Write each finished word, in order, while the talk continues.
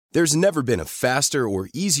There's never been a faster or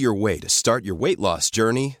easier way to start your weight loss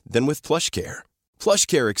journey than with PlushCare.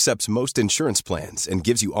 PlushCare accepts most insurance plans and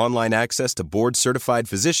gives you online access to board-certified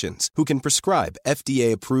physicians who can prescribe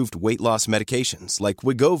FDA-approved weight loss medications like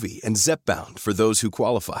Wegovy and Zepbound for those who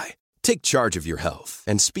qualify. Take charge of your health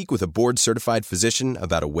and speak with a board-certified physician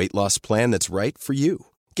about a weight loss plan that's right for you.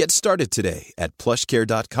 Get started today at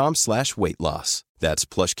plushcare.com/weight-loss. That's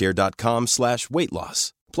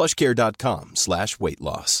plushcare.com/weight-loss.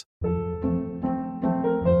 plushcare.com/weight-loss.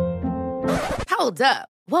 Hold up.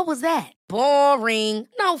 What was that? Boring.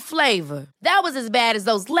 No flavor. That was as bad as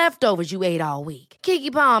those leftovers you ate all week.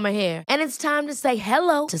 Keke Palmer here, and it's time to say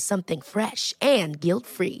hello to something fresh and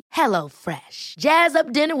guilt-free. Hello Fresh. Jazz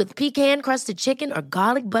up dinner with pecan-crusted chicken or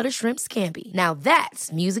garlic butter shrimp scampi. Now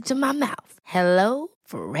that's music to my mouth. Hello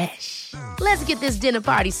Fresh. Let's get this dinner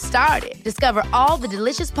party started. Discover all the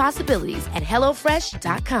delicious possibilities at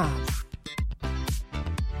hellofresh.com.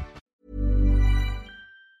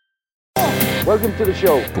 Welcome to the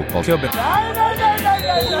show. Fotballklubben.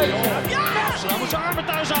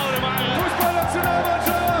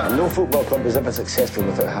 No football club is ever successful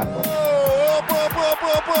without handball.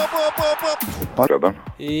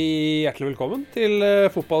 Hjertelig velkommen til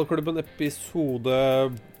fotballklubben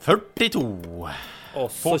episode 42.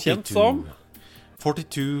 Også kjent som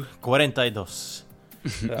 42 42.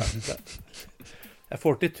 Ja,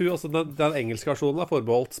 42, altså den engelske versjonen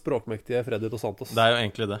forbeholdt språkmektige Freddy Dos Santos. Det jo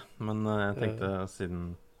egentlig det, men jeg tenkte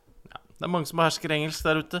siden det mange som behersker engelsk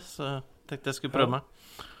der ute, så jeg tenkte jeg skulle prøve meg.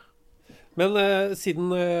 Men siden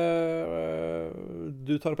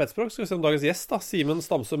du tar opp et språk, skal vi se om dagens gjest da, Simen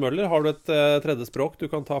Stamse Møller. Har du et tredje språk du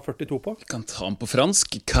kan ta 42 på? Jeg kan ta den på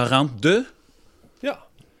fransk. 42. Ja.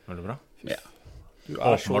 Veldig bra. Ja. Du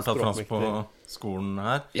Åpenbart tatt fransk på skolen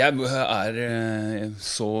her. Jeg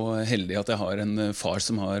så heldig at jeg har en far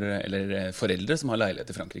som har, eller foreldre som har leilighet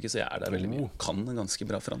i Frankrike, så jeg der veldig mye. Kan ganske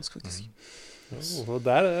bra fransk, faktisk.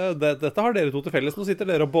 Dette har dere to til felles. Nå sitter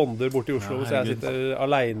dere og bonder borte i Oslo, så jeg sitter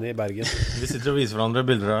alene i Bergen. Vi sitter og viser hverandre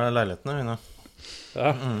bilder av leilighetene, vi nå.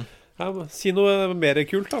 Ja. Ja, si noe mer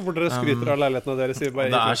kult da, hvor dere skryter av leilighetene deres. Det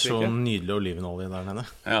så nydelig olivenolje der nede.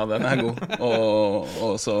 Ja, den god.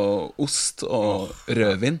 Og så ost og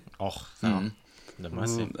rødvin. Det må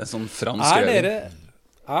jeg si. Det sånn fransk rødvin.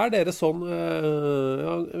 Er dere sånn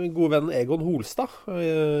min gode venn Egon Holstad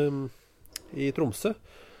i Tromsø?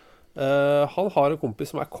 Han har en kompis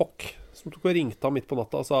som kokk, som tok og ringte ham midt på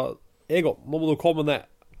natta og sa: Egon, nå må du komme ned,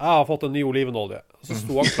 jeg har fått en ny olivenolje. Og så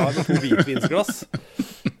sto han klar med 2 hvitvinsglass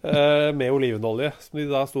med olivenolje, som de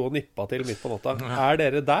da sto og nippa til midt på natta. Er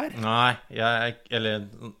dere der? Nei, jeg er ikke der.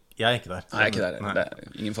 Nei, jeg er ikke der. Det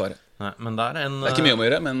ingen fare. Nei, men det det ikke mye om å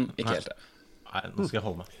gjøre, men ikke helt der. Nei, nå skal jeg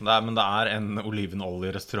holde meg. Men det en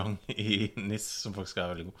olivenoljerestaurant i Nis som faktisk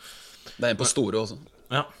veldig god. Det en på Store også.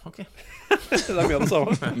 Ja, ok. Det mye av det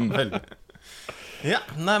samme. Veldig. Ja,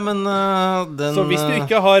 nei, men Så hvis du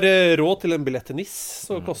ikke har råd til en billett til Nis,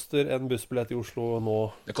 så koster en bussbillett i Oslo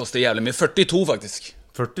nå Det koster jævlig mye. 42 faktisk.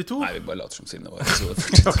 42? Nei, vi bare later som siden det var episode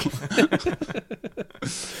 42.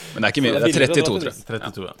 Men det ikke mye, det 32 tror jeg.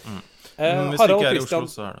 32, ja. Hvis du ikke i Oslo,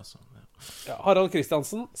 så det sånn. Ja, Harald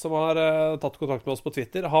Kristiansen, som har tatt kontakt med oss på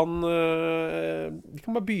Twitter, vi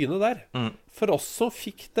kan bare begynne der. For oss som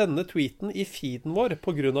fikk denne tweeten i feeden vår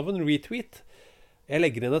på grunn av en retweet, jeg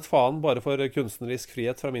legger inn et faen bare for kunstnerisk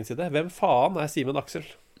frihet fra min side. Hvem faen Simen Aksel?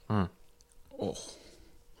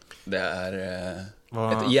 Det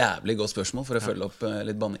et jævlig godt spørsmål for å følge opp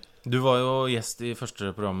litt banning. Du var jo gjest i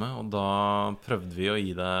første programmet, og da prøvde vi å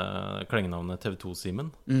gi deg klengenavnet TV2-Simen.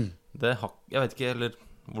 Jeg vet ikke, eller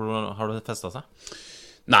hvordan har det festet seg?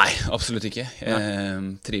 Nei, absolutt ikke. Jeg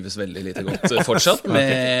trives veldig lite godt fortsatt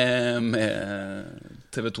med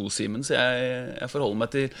TV2-Simen, så jeg forholder meg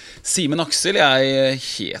til Simen Aksel. Jeg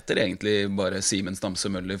heter egentlig bare Simen Stamse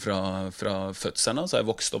Møller fra fødselen av, så jeg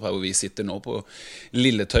vokste opp her hvor vi sitter nå på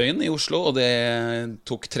Lilletøyen i Oslo, og det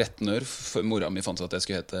tok 13 år før mora mi fant ut at jeg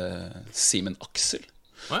skulle hete Simen Aksel.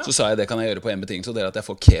 Så sa jeg det kan jeg gjøre på en betingelse, og det at jeg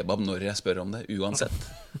får kebab når jeg spør om det, uansett.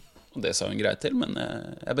 Og det sa hun greit til, men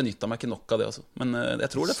jeg benyttet meg ikke nok av det også. Men jeg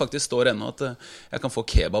tror det faktisk står ennå at jeg kan få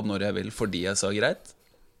kebab når jeg vil, fordi jeg sa greit.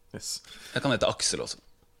 Yes. Jeg kan hete Aksel også.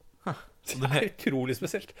 Det utrolig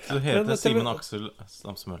spesielt. Du heter Simen Aksel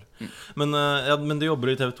Stamse Møller. Men du jobber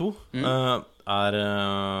i TV2.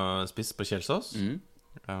 Spiss på Kjelsås.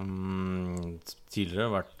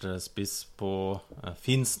 Tidligere vært spiss på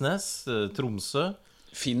Finnsnes, Tromsø.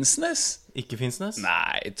 Finnsnes? Ikke Finnsnes?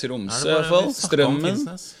 Nei, Tromsø i hvert fall. Strømmen.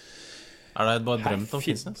 Det bare drømt om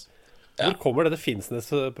Finnsnes? Hvor kommer dette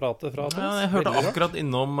Finnsnes-pratet fra? Ja, jeg hørte akkurat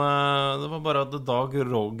innom det var bare at Dag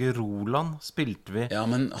Roger Roland spilte vi. Ja,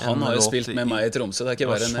 men han har jo spilt med meg i Tromsø. Det er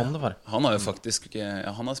ikke verre enn sånn det var. Han har jo faktisk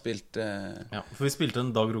han har spilt Ja, for vi spilte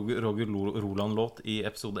en Dag Roger Roland-låt i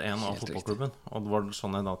episode 1 av Helt Fotballklubben. Og det var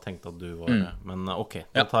sånn jeg da tenkte at du var Men ok,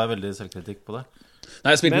 da tar jeg veldig selvkritikk på det.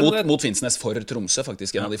 Nei, jeg spilte mot Finnsnes for Tromsø,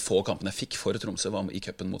 faktisk. En av de få kampene jeg fikk for Tromsø, var i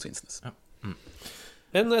cupen mot Finnsnes. Ja.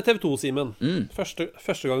 Men TV 2, Simen.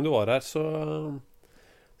 Første gang du var her, så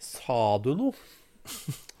sa du noe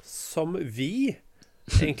som vi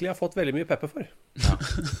egentlig har fått veldig mye pepper for. Ja.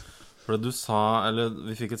 For du sa, eller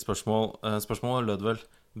vi fikk et spørsmål. Spørsmålet lød vel: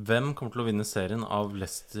 hvem kommer til å vinne serien av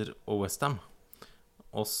Leicester og West Ham?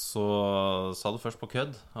 Og så sa du først på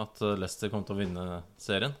kødd at Leicester kom til å vinne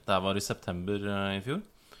serien. Det var i september i fjor.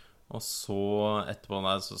 Og så etterpå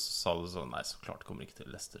så sa du sånn: nei, så klart kommer ikke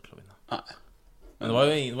til Leicester til å vinne. Nei. Men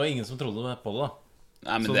det var ingen som trodde på det, da.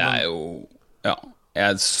 Nei, men så, det er jo Ja,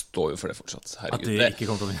 jeg står jo for det fortsatt. Herregud. At de ikke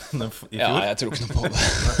kom til å vinne i fjor? Ja, jeg tror ikke noe på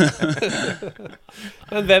det.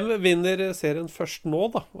 Men hvem vinner serien først nå,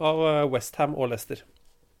 da? Av West Ham og Leicester?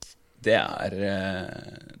 Det er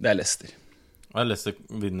Leicester. Og Leicester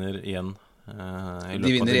vinner igjen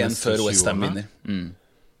de vinner igjen før West Ham vinner.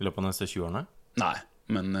 I løpet av neste 20-årene? Nei,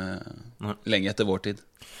 men lenge etter vår tid.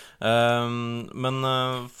 Men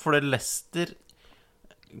for det Leicester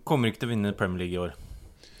kommer ikke til å vinne Premier League i år.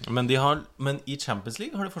 Men i Champions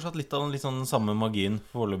League har de fortsatt litt av den litt sånn samme magien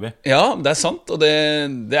foreløpig. Ja, det er sant, og det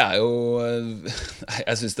er jo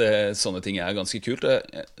Jeg synes sånne ting er ganske kult.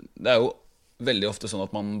 Det er jo veldig ofte sånn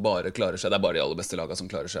at man bare klarer seg. Det er bare de aller beste lagene som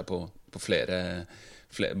klarer seg på flere,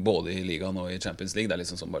 både i ligaen og i Champions League. Det er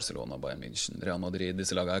liksom som Barcelona, Bayern München, Real Madrid.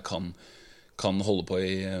 Disse lagene kan holde på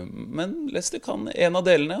i. Men Leicester kan en av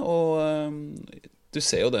delene. Og du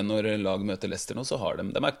ser jo det når lag møter Leicester nå, så har de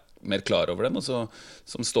er mer klar over dem. Og så,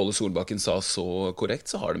 som Ståle Solbakken sa så korrekt,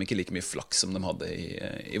 så har de ikke like mye flaks som de hadde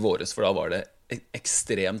i våres. For da var det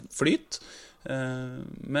ekstremt flyt.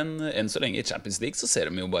 Men enn så lenge i Champions League så ser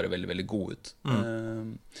de jo bare veldig, veldig gode ut.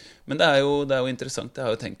 Men det er jo interessant. Jeg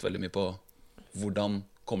har jo tenkt veldig mye på hvordan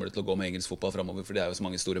kommer det til å gå med engelsk fotball fremover, for det er jo så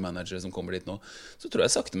mange store managere som kommer dit nå. Så tror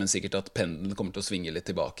jeg sakte, men sikkert at pendelen kommer til å svinge litt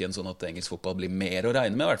tilbake igjen, sånn at engelsk fotball blir mer å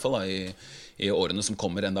regne med, i hvert fall da, i årene som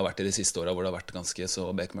kommer, enn det har vært i de siste årene, hvor det har vært ganske så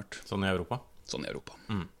bekmørkt. Sånn i Europa? Sånn i Europa.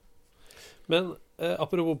 Men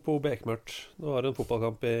apropos bekmørkt, det var en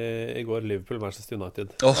fotballkamp i går, Liverpool-Manchester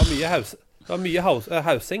United. Oh. Det var mye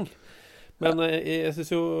hausing. Men jeg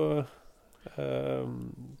synes jo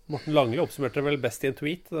Morten Langli oppsummerte det vel best i en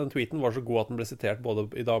tweet. Den tweeten var så god at den ble sitert både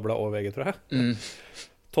i Dagbladet og VG, tror jeg.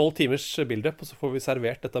 12 timers build-up, og så får vi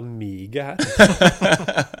servert dette miget her.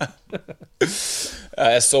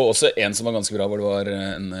 Jeg så også en som var ganske bra, hvor det var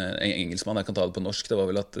en engelskmann. Jeg kan ta det på norsk. Det var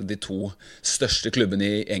vel at de 2 største klubbene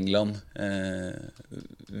i England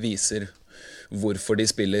viser hvorfor de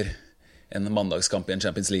spiller en mandagskamp i en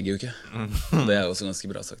Champions League-uke. Det er jo også ganske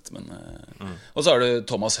bra sagt, men Og så har du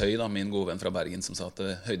Thomas Høy, da, min gode venn fra Bergen, som sa at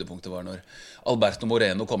høydepunktet var når Alberto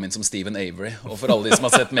Moreno kom inn som Stephen Avery. Og for alle de som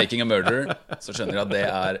har sett Making a Murderer, så skjønner de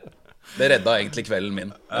at det redda egentlig kvelden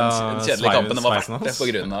min. Den kjedelige kampen var verdt det på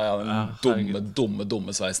grunn av den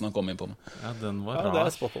dumme sveisen han kom inn på med. Ja, den var rar. Det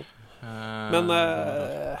er spot on. Men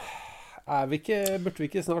burde vi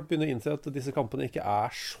ikke snart begynne å innse at disse kampene ikke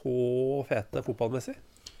er så fete fotballmessig?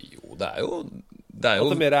 Jo, det er jo at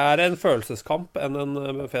det mer er en følelseskamp enn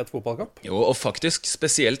en fet fotballkamp. Jo, og faktisk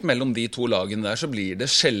spesielt mellom de 2 lagene der så blir det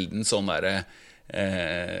sjelden sånn der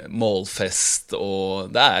målfest. Og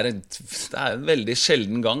det er en veldig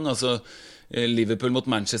sjelden gang. Altså Liverpool mot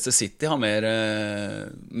Manchester City har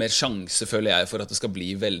mer sjanse, føler jeg, for at det skal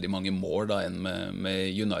bli veldig mange mål da, enn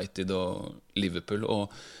med United og Liverpool. Og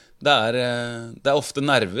det er ofte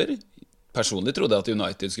nerver. Personlig trodde jeg at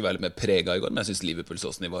United skulle være litt mer preget i går, men jeg synes Liverpools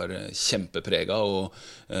også var kjempepreget. Og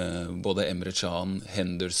både Emre Can,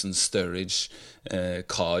 Henderson, Sturridge,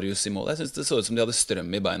 Karius i mål. Jeg synes det så ut som de hadde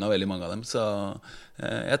strøm i beina, veldig mange av dem. Så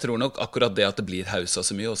jeg tror nok akkurat det at det blir hausa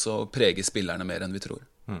så mye, også preger spillerne mer enn vi tror.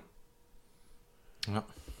 Ja,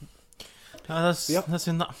 det er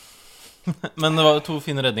synd da. Men det var jo 2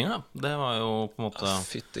 fine redninger da. Det var jo på en måte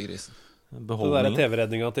Fyttegrisen. Det der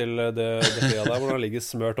TV-redninga til det flyet der hvor han ligger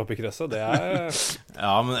smørt opp i krøsset, det er jeg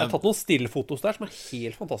har tatt noen stillfotos der som er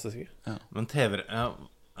helt fantastiske. Men men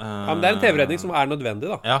det er en TV-redning som er nødvendig,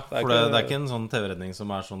 da. Ja, for det er ikke en sånn TV-redning som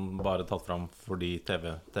er sånn bare tatt fram fordi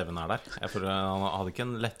TV-en er der. Jeg føler han hadde ikke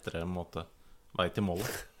en lettere måte vei til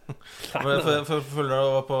målet. For følger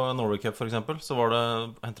du på Norway Cup for eksempel, så var det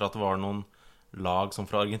hentet at det var noen lag som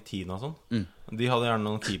fra Argentina og sånn. De hadde gjerne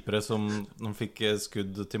noen keepere som når de fikk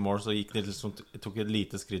skudd til mål, så gikk de liksom, tok et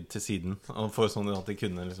lite skritt til siden, og for sånn at de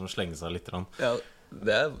kunne liksom slenge seg litt. Ja,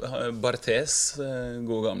 det Barthez,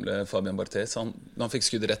 gode gamle Fabian Barthez. Når han fikk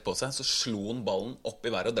skuddet rett på seg, så slo han ballen opp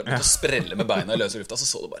i været og drev på å sprelle med beina i løse lufta.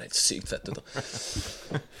 Så det bare helt sykt fett ut da.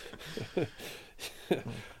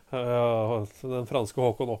 Den franske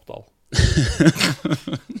Håkon Oppdal.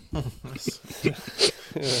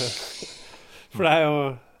 For det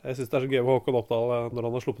jo, jeg synes det så gøy med Håkon Oppdal når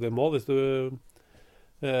han har sluppet inn mål. Hvis du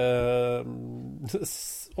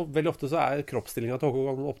veldig ofte så kroppsstillingen til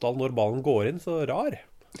Håkon Oppdal når ballen går inn så rar.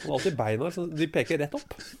 Han har alltid beina, så de peker rett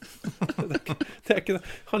opp. Det ikke det.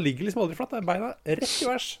 Han ligger liksom aldri flatt, det beina rett i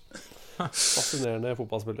vers. Fascinerende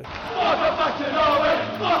fotballspiller.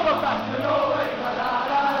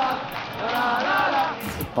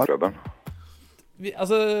 De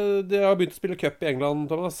har begynt å spille cup i England,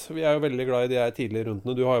 Thomas. Vi jo veldig glad i de her tidlige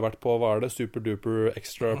rundene. Du har jo vært på, hva det? Super duper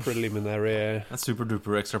extra preliminary Super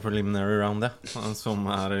duper extra preliminary round, ja. Som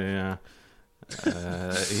i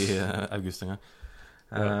august en gang.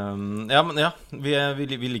 Ja, men ja,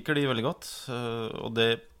 vi liker de veldig godt. Og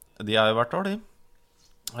de jo hvert år, de.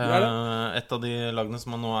 Et av de lagene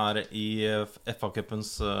som nå i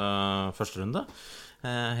FA-cupens første runde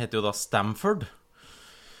heter jo da Stamford.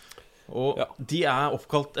 Og de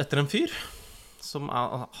oppkalt etter en fyr som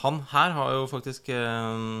han her har jo faktisk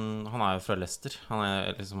han jo fra Leicester. Han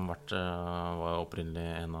liksom var opprinnelig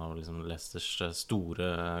en av liksom Leicesters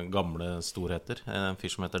store, gamle storheter. En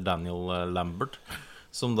fyr som heter Daniel Lambert,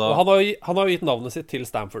 som da... Og han har jo gitt navnet sitt til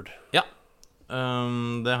Stamford. Ja,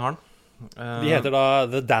 det har han. De heter da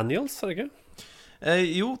The Daniels, det ikke?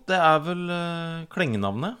 Jo, det vel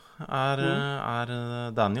klengenavnet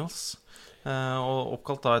Daniels. Og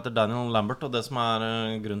oppkalt da etter Daniel Lambert. Og det som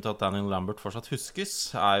grunnen til at Daniel Lambert fortsatt huskes,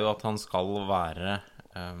 jo at han skal være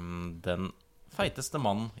den feiteste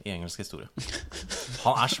mannen i engelsk historie.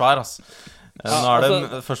 Han svær, ass. Nå det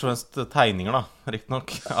først og fremst tegninger da, riktig nok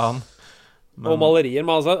av han. Og malerier,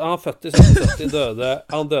 men altså, han født i 1770,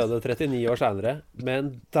 han døde 39 år senere.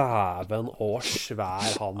 Men dæven og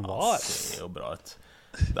svær han var. Det ser jo bra ut.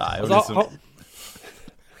 Det jo liksom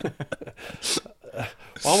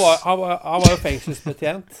han var jo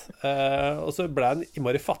fengselsbetjent, og så ble han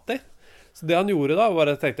innmari fattig. Så det han gjorde da, var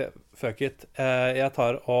at jeg tenkte, fuck it, jeg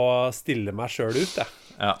tar og stiller meg selv ut,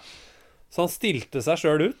 Ja. Så han stilte seg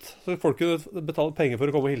selv ut, så folk kunne betale penger for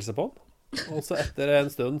å komme og hilse på han. Og så etter en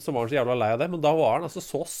stund så var han så jævla lei av det. Men da var han altså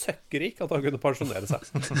så søkkerik at han kunne pensjonere seg.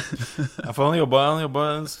 Ja, for han jobbet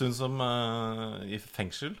en stund som i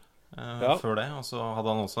fengsel før det. Og så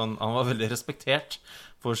hadde han også han var veldig respektert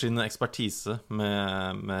for sin ekspertise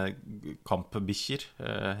med kampbikkjer,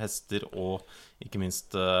 hester og ikke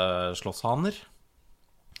minst slåsshaner.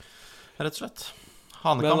 Rett og slett.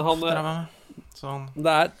 Hanekamp drev jeg med. Så han...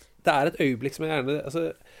 Det et øyeblikk som jeg gjerne... Altså,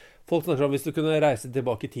 folk snakker om hvis du kunne reise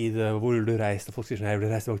tilbake i tid, hvor du reiste. Folk sier sånn, jeg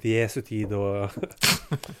vil reise tilbake til Jesu tid, og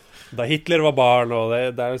da Hitler var barn, og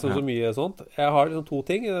det liksom så mye sånt. Jeg har liksom 2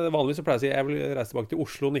 ting. Vanligvis så pleier jeg å si, jeg vil reise tilbake til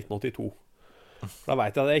Oslo 1982. Da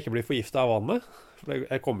vet jeg at jeg ikke blir forgiftet av vannet. For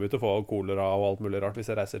jeg kommer jo til å få kolera og alt mulig rart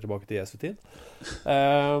hvis jeg reiser tilbake til Jesu tid.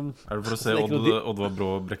 Det for å se Oddvar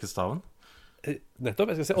Brå Brekkestaven?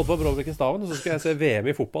 Nettopp, jeg skal se Oddvar Brå Brekkestaven, og så skal jeg se VM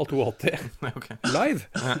i fotball 82 live.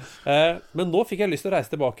 Men nå fikk jeg lyst til å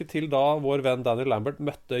reise tilbake til da vår venn Daniel Lambert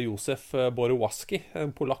møtte Josef Borowski,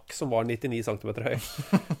 en polakk som var 99 cm høy.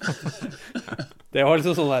 Det var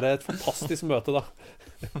liksom sånn et fantastisk møte da.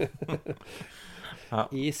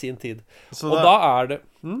 I sin tid. Så og da det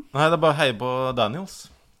Nei, det bare hei på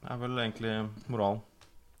Daniels. Det vel egentlig moralen.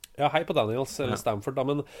 Ja, hei på Daniels, eller Stamford da.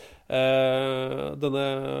 Men denne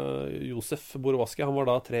Josef Borowski, han var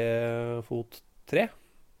da 3'3".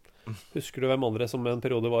 Husker du hvem andre som en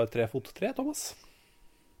periode var 3'3", Thomas?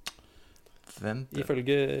 Vent.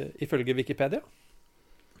 Ifølge Wikipedia?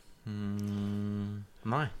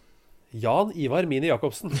 Nei. Jan Ivar Mini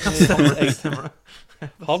Jacobsen.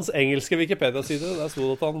 Hans engelske Wikipedia-side, der stod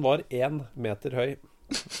at han var 1 meter høy.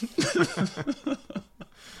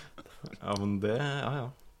 Ja, men det...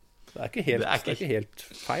 Ja. Det er ikke helt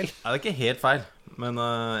feil. Nei, det er ikke helt feil. Men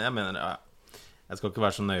jeg mener jeg skal ikke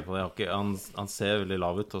være så nøye på det. Han ser veldig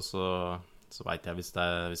lav ut. Og så vet jeg hvis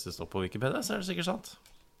det står på Wikipedia, så det sikkert sant.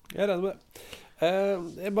 Jeg regner med det.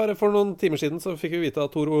 Bare for noen timer siden så fikk vi vite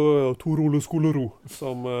at Tor Ole Skolero,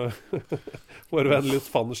 som vår venn Lutz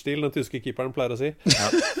Pfannerstiel, den tyske keeperen, pleier å si,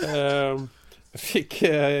 fikk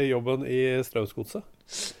jobben i Strømsgodset.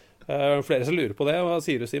 Flere som lurer på det. Hva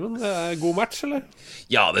sier du, Simen? God match, eller?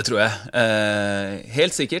 Ja, det tror jeg.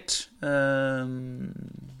 Helt sikkert.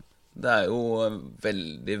 Det jo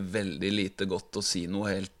veldig, veldig lite godt å si noe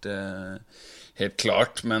helt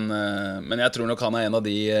klart, men jeg tror nok han en av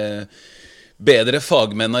de bedre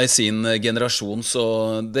fagmennene i sin generasjon, så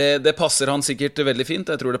det passer han sikkert veldig fint.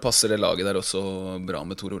 Jeg tror det passer det laget der også bra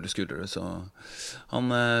med Tor Ole Skullerud. Så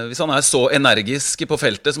hvis han så energisk på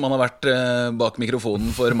feltet som han har vært bak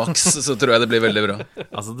mikrofonen for Max, så tror jeg det blir veldig bra.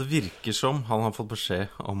 Altså det virker som han har fått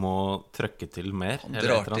beskjed om å trøkke til mer. Han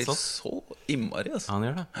drar til så innmari, altså. Han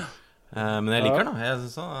gjør det. Men jeg liker det. Jeg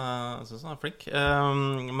synes han flink.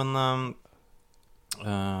 Men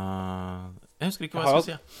jeg husker ikke hva jeg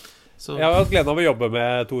skulle si. Så. Jeg har hatt gleden av å jobbe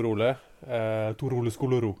med Tor Ole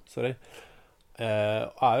Skullerud, sorry. Jo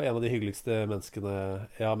en av de hyggeligste menneskene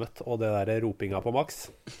jeg har møtt. Og det der ropinga på Max,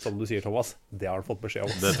 som du sier, Thomas, det har han fått beskjed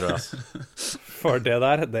om. Det tror jeg, altså. For det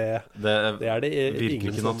der, det virker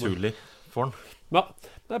ikke naturlig for han. Ja,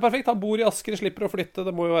 det perfekt. Han bor i Asker, slipper å flytte.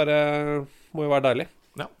 Det må jo være deilig.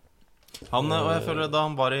 Ja. Og jeg føler da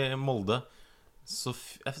han var i Molde, så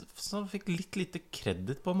han fikk litt lite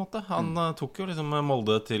kredit på en måte. Han tok jo liksom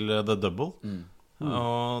Molde til The Double.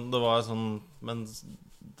 Og det var sånn, men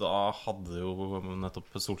da hadde jo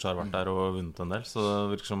nettopp Solskjær vært der og vunnet en del. Så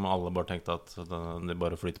det virker som alle bare tenkte at de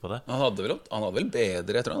bare flyter på det. Han hadde vel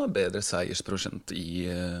bedre, jeg tror han hadde bedre seiersprosent i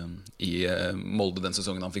Molde den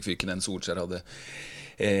sesongen han fikk fyken enn Solskjær hadde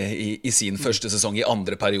i sin første sesong i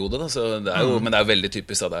andre periode da. Så det jo, men det jo veldig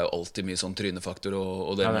typisk at det jo alltid mye sånn trynefaktor,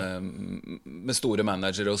 og det med store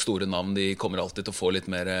managere og store navn, de kommer alltid til å få litt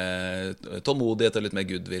mer tålmodighet og litt mer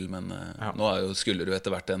goodwill, men nå jo Skullerud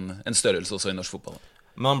etter hvert en størrelse også i norsk fotball da.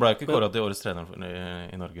 Men han ble ikke kåret til årets trener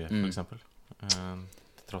i Norge, for eksempel.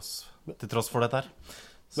 Til tross for dette her.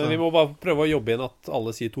 Så. Men vi må bare prøve å jobbe inn at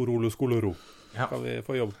alle sier Tor Ole Skullerud. Kan vi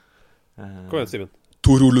få jobbe? Kom igjen, Steven.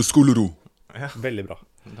 Tor Ole Skullerud. Ja. Veldig bra.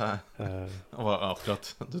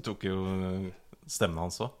 Akkurat. Du tok jo stemmen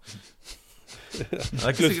hans også.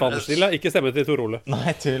 Lus van der Stil, ikke stemme til Tor Ole.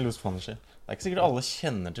 Nei, til Lus van der Stil. Det ikke sikkert alle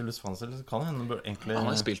kjenner til Lus van der Stil. Kan hende egentlig.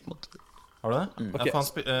 Han har spilt mot. Har du det? Okay.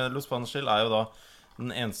 Lus van der Stil jo da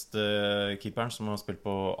den eneste keeperen som har spilt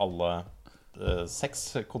på alle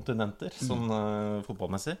 6 kontinenter, sånn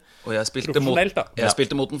fotballmessig. Og jeg spilte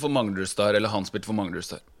mot den for Manglerudstad, eller han spilte for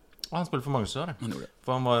Manglerudstad. Han spilte for Manglerudstad,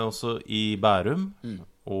 for han var jo også i Bærum,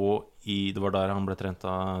 og det var der han ble trent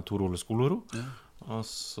av Tor Ole Skullerud. Og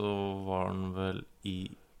så var han vel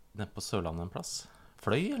nede på Sørlandet en plass.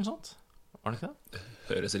 Fløy eller sånt, var han ikke det?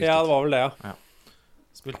 Høres riktig. Ja, det var vel det, ja.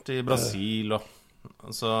 Spilt i Brasil,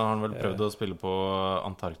 og så har han vel prøvd å spille på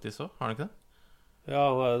Antarktis også, har han ikke det? Ja,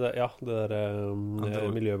 det der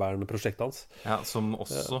miljøvernprosjektet hans. Ja, som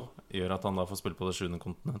også gjør at han da får spille på det 7.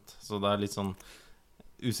 kontinent. Så det litt sånn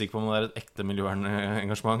usikker på om det et ekte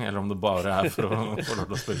miljøvernengasjement, eller om det bare for å få lov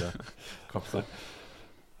til å spille kamper.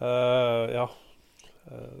 Ja.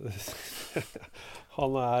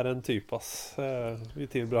 Han en type, ass. Vi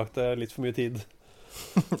tilbrakte litt for mye tid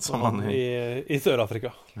i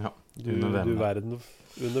Sør-Afrika. Ja, du verden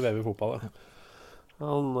under VM i fotball.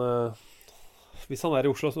 Hvis han i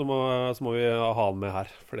Oslo, så må vi ha han med her,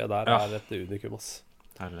 for det der et unikum, ass.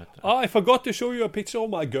 I forgot to show you a picture of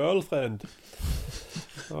my girlfriend.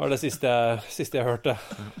 Det var det siste jeg hørte.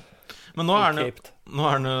 Men nå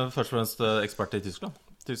han først og fremst ekspert i Tyskland.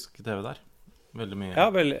 Tysk TV der. Veldig mye. Ja,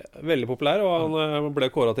 veldig populær, og han ble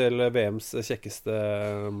kåret til VMs kjekkeste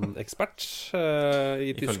ekspert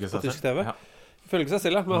på tysk TV. Ja. Ifølge seg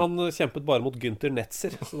selv, men han kjempet bare mot Günther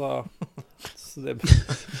Netzer. Så det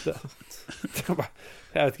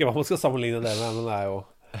jeg vet ikke hva man skal sammenligne det med, men det jo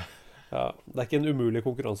det ikke en umulig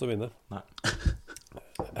konkurranse å vinne. Nei.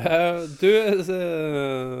 Du,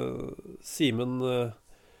 Simen,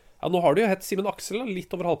 nå har du jo hett Simen Aksel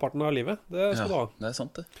litt over halvparten av livet. Det skal du ha. Det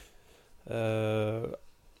sant det.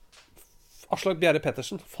 Aslak Bjerre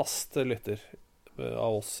Pettersen, fast lytter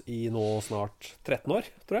av oss i nå snart 13 år,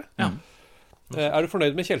 tror jeg. Ja. Du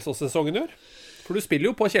fornøyd med Kjelsås-sesongen i år? For du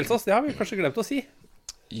spiller jo på Kjelsås, det har vi kanskje glemt å si.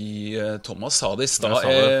 Thomas sa det i stad.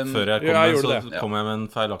 Før jeg kom med en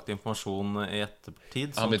feilaktig informasjon i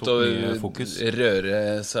ettertid som tok mye fokus. Han begynte å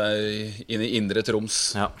røre seg inn i indre Troms.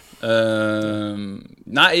 Ja.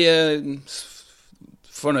 Nei,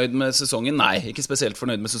 fornøyd med sesongen? Nei, ikke spesielt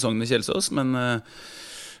fornøyd med sesongen i Kjelsås, men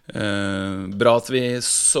bra at vi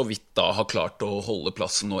så vidt da har klart å holde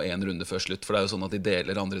plassen nå en runde før slutt, for det jo sånn at de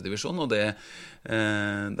deler andre divisjon, og det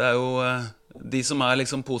jo de som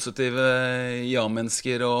liksom positive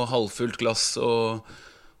ja-mennesker og halvfullt glass og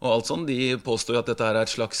alt sånn, de påstår jo at dette her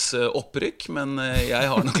et slags opprykk, men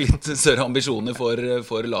jeg har nok litt større ambisjoner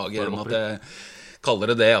for laget enn at jeg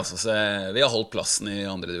kaller det altså. Så vi har holdt plassen i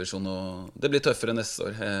andre divisjon, og det blir tøffere neste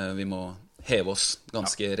år. Vi må heve oss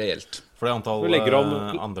ganske reelt. Fordi antall Vi legger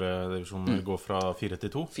om- andre divisjoner går fra 4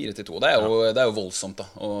 til 2. 4 til 2, det er jo voldsomt da.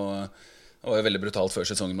 Og det var jo veldig brutalt før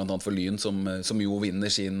sesongen, blant annet for Lyn, som jo vinner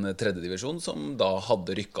sin tredje divisjon, som da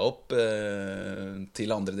hadde rykket opp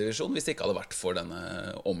til andre divisjon, hvis det ikke hadde vært for denne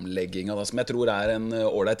omleggingen da, som jeg tror er en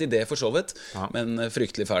ordentlig idé for så vidt, men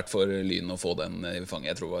fryktelig fælt for Lyn å få den i fanget.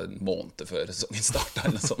 Jeg tror det var en måned før sesongen startet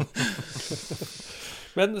eller sånn.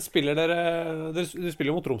 Men spiller du spiller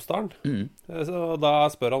jo mot Tromsdalen, så da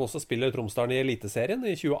spør han også, spiller Tromsdalen i Eliteserien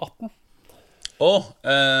i 2018?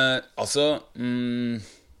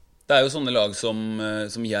 Det er jo sånne lag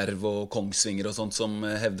som Jerv og Kongsvinger og sånt som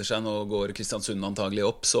hevder seg. Nå går Kristiansund antagelig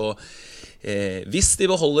opp, så hvis de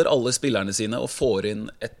beholder alle spillerne sine og får inn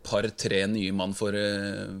et par-tre nye mann for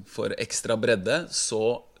ekstra bredde,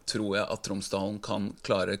 så tror jeg at Tromsdalen kan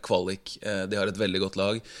klare kvalik. De har et veldig godt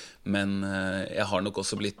lag, men jeg har nok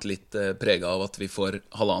også blitt litt preget av at vi for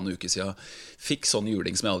halvannen uke siden fikk sånn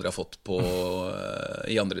juling som jeg aldri har fått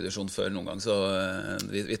i andre divisjon før noen gang. Så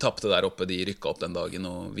vi tappte der oppe, de rykket opp den dagen,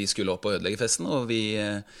 og vi skulle opp og ødelegge festen, og vi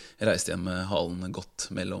reiste hjem med halen godt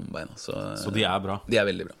mellom beina. Så de er bra? De er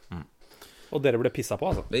veldig bra. Og dere ble pisset på,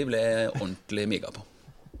 altså? Vi ble ordentlig miga på.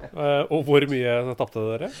 Og hvor mye tappte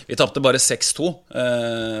dere? Vi tappte bare 6-2.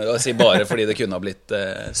 Jeg sier bare fordi det kunne ha blitt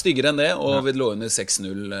styggere enn det, og vi lå under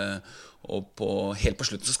 6-0, og helt på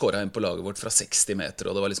slutten så skåret jeg inn på laget vårt fra 60 meter,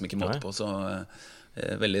 og det var liksom ikke måte på, så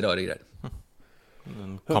veldig rare greier.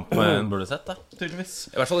 En kamp man burde sett da, tydeligvis.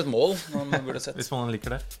 I hvert fall et mål man burde sett. Hvis man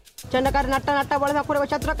liker det.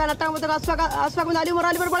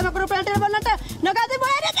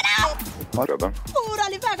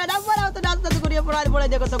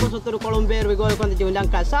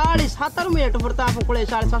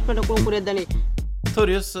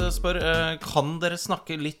 Torjus spør, kan dere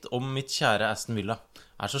snakke litt om mitt kjære Aston Villa?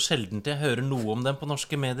 Er så sjeldent jeg hører noe om dem på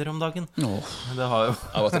norske medier om dagen. Det har jo...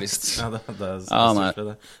 Det var trist.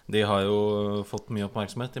 Det. De har jo fått mye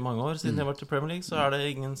oppmerksomhet i mange år. Siden de har vært i Premier League, så er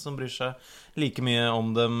det ingen som bryr seg like mye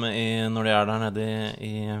om dem når de er der nede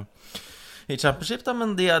i Championship da.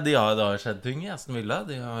 Men det har skjedd ting i Aston Villa.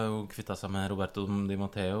 De har jo kvittet seg med Roberto Di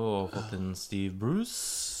Matteo og fått inn Steve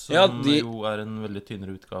Bruce, som jo er en veldig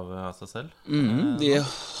tynnere utgave av seg selv. De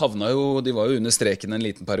var jo under streken en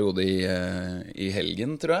liten periode i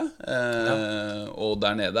helgen, tror jeg. Og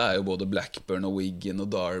der nede er jo både Blackburn og Wigan og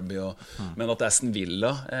Derby men at Aston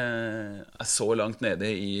Villa er så langt nede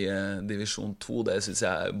i divisjon 2, det synes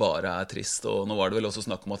jeg bare er trist. Og nå var det vel også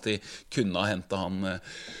snakk om at de kunne ha hentet han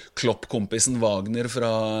Klopp-kompisen Wagner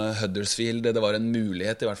fra Huddersfield. Det var en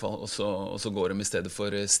mulighet i hvert fall, og så går de i stedet for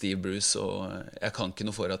Steve Bruce, og jeg kan ikke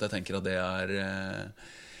noe for at jeg tenker at det er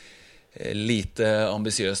lite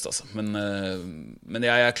ambisiøst, altså. Men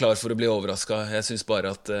jeg er klar for å bli overrasket. Jeg synes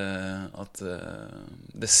bare at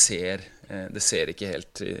det ser ikke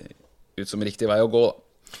helt ut som riktig vei å gå, da.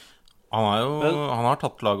 Han har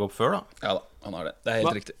tatt lag opp før, da. Ja da, han har det. Det er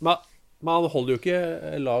helt riktig. Men han holder jo ikke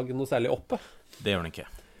lag noe særlig oppe. Det gjør han ikke.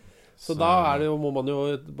 Så da må man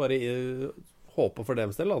jo bare håpe for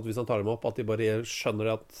deres del, at hvis han tar dem opp, at de bare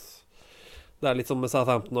skjønner at det er litt som med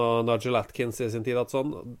Southampton og Nigel Atkins i sin tid, at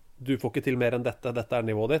sånn, du får ikke til mer enn dette er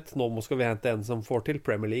nivået ditt, nå skal vi hente en som får til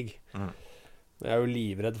Premier League. Jeg er jo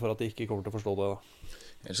livredd for at de ikke kommer til å forstå det da.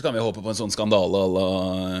 Ellers kan vi håpe på en sånn skandale à la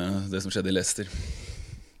det som skjedde i Leicester,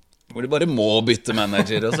 hvor de bare må bytte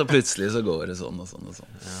manager, og så plutselig så går det sånn og sånn og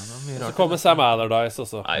sånn. Så kommer Sam Allardyce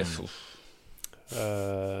også. Nei,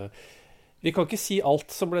 vi kan ikke si alt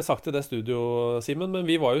som ble sagt i det studio, Simen, men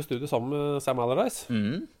vi var jo i studio sammen med Sam Allardyce.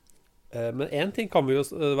 Men en ting kan vi jo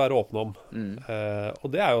være åpne om, og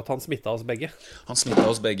det er jo at han smittet oss begge. Han smittet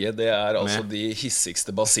oss begge. Det er altså de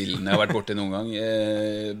hissigste basillene jeg har vært borte noen gang.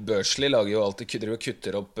 Børsli lager jo alltid,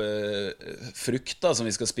 kutter opp frukt da, som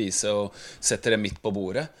vi skal spise, og setter det midt på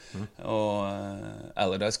bordet. Og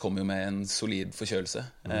Allardyce kom jo med en solid forkjølelse.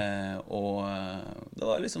 Og det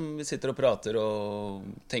var liksom, vi sitter og prater og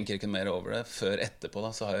tenker ikke mer over det. Før etterpå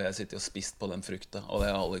da, så har jeg sittet og spist på den frukta, og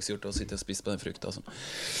det har Alex gjort, å sitte og spist på den frukta som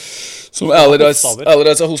Allardyce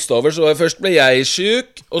har hostet over. Så først ble jeg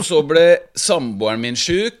syk, og så ble samboeren min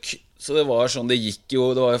syk. Så det var sånn, det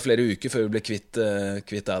var jo flere uker før vi ble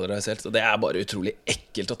kvitt Allardyce helt. Så det er bare utrolig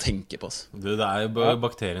ekkelt å tenke på oss. Det er jo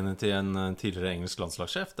bakteriene til en tidligere engelsk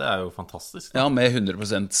landslagssjef. Det er jo fantastisk. Ja, med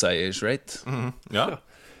 100% seiersrate. Ja,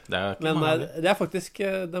 det er ikke mange. Men det er faktisk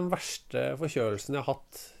den verste forkjølelsen jeg har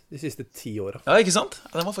hatt de siste 10 årene. Ja, ikke sant?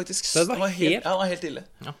 Den var faktisk den var helt ille.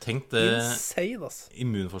 Ja, tenk det insane, altså.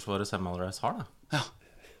 Immunforsvaret Sam Allardyce har, da.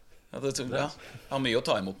 Ja, har mye å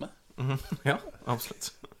ta imot med. Ja,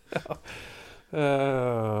 absolutt.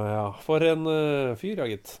 Ja, for en fyr, ja,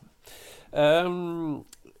 gitt.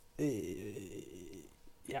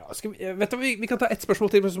 Ja, vet du, vi kan ta ett spørsmål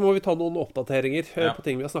til, så må vi ta noen oppdateringer på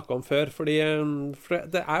ting vi har snakket om før. Fordi for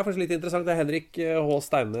det er faktisk litt interessant. Det er Henrik H.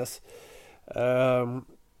 Steinnes.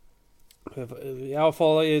 I alle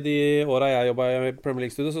fall i de årene jeg jobbet i Premier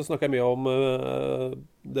League-studiet, så snakket jeg mye om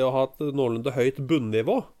det å ha et noenlunde høyt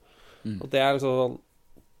bunnivå. Og det er sånn,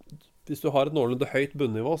 hvis du har et noenlunde høyt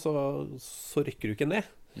bunnivå, så rykker du ikke ned.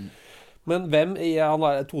 Men hvem han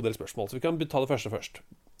har et todelt spørsmål, så vi kan ta det første først.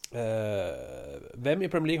 Hvem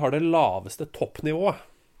i Premier League har det laveste toppnivået?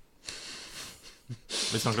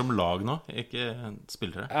 Vi snakker om lag nå, ikke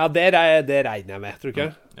spillere. Ja, det regner jeg med, tror du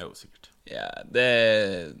ikke? Jo, sikkert. Ja,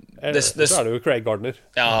 så er det jo Craig Gardner.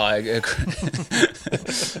 Ja,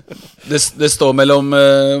 det står mellom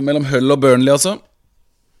Hull og Burnley, altså.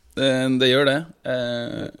 Det gjør det.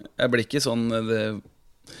 Jeg blir ikke sånn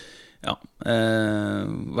Ja,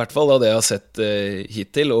 i hvert fall av det jeg har sett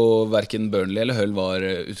hittil. Og hverken Burnley eller Hull var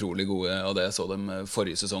utrolig gode av det jeg så dem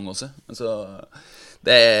forrige sesong også. Så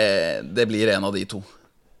det blir en av de to.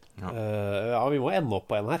 Ja, vi må ende opp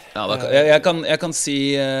på en her. Ja, jeg kan si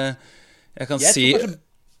Hull, sier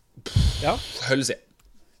jeg.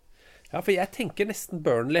 Ja, for jeg tenker nesten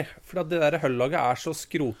Burnley. For at det der Hull-laget er så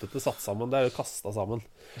skrotete satt sammen. Det er jo kastet sammen.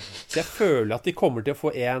 Så jeg føler at de kommer til å få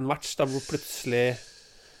en match der hvor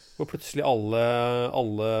plutselig alle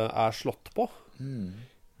er slått på.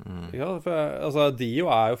 Ja, for, altså, Dio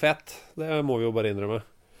er jo fet. Det må vi jo bare innrømme.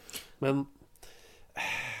 Men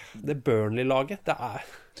det Burnley-laget, det er...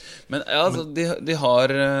 Men ja, altså, de har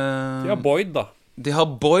Boyd, da. De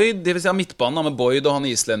har Boyd, det vil si midtbanen med Boyd og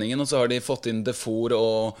han islendingen. Og så har de fått inn Defour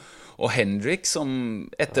og Hendrik, som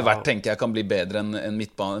etter hvert tenker jeg kan bli bedre enn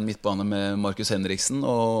midtbane med Markus Henriksen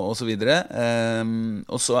og så videre.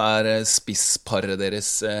 Og så spissparet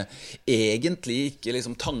deres egentlig ikke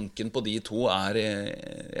liksom, tanken på de to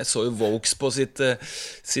jeg så jo Vokes på sitt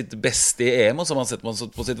beste i EM, og så har man sett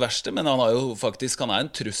på sitt verste, men han er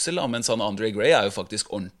en trussel, mens Andre Gray er jo faktisk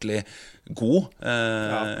ordentlig god.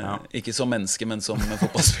 Ikke som menneske, men som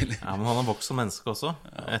fotballspiller. Ja, men han har vokst som menneske også,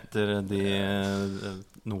 etter de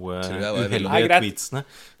noe uheldige tweetsene.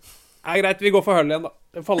 Greit, vi går for Hull igjen, da.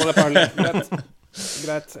 Faller ned på Hull.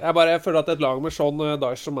 Greit. Jeg bare føler at et lag med Sean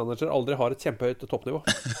Dyche som manager aldri har et kjempehøyt toppnivå.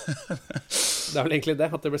 Det er vel egentlig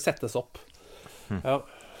det, at det bør settes opp. Ja.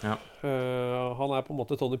 Han er på en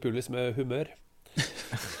måte Tony Pulis med humør.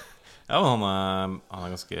 Ja, men han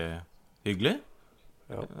er ganske hyggelig.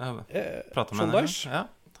 Jeg pratet med henne. Ja,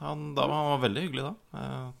 han var veldig hyggelig da.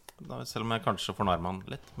 Selv om jeg kanskje fornærmet han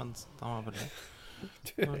litt, men han var veldig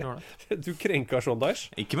Du krenka Sean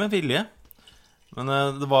Dyche? Ikke med vilje. Men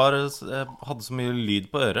jeg hadde så mye lyd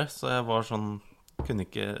på øret, så jeg var sånn så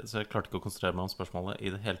jeg klarte ikke å konsentrere meg om spørsmålet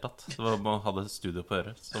i det hele tatt. Så jeg hadde studio på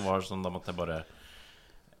øret. Så var det sånn, da måtte jeg bare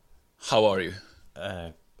How are you?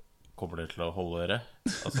 Kommer dere til å holde øret?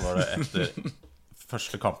 Og så var det etter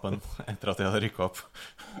første kampen etter at jeg hadde rykket opp.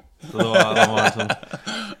 Så det var sånn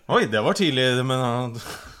Oi, det var tidlig, men han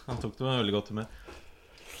tok det med veldig godt humør.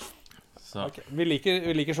 Okay. Vi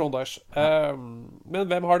liker Sean Dyche. Men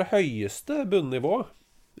hvem har det høyeste bunnivået?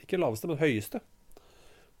 Ikke laveste, men høyeste.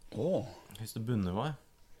 Høyeste bunnivået,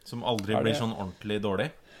 som aldri blir sånn ordentlig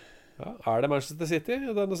dårlig. Ja, er det Manchester City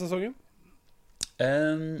denne sesongen?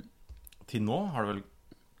 Til nå har det vel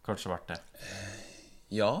kanskje vært det.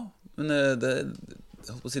 Ja, men det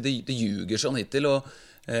ljuger sånn hittil. Og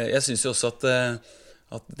jeg synes jo også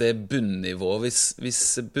at det bunnivået,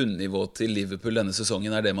 hvis bunnivået til Liverpool denne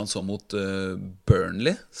sesongen er det man så mot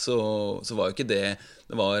Burnley, så var jo ikke det.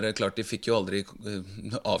 Det var klart, de fikk jo aldri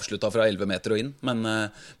avsluttet fra 11 meter og inn, men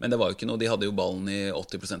det var jo ikke noe. De hadde jo ballen i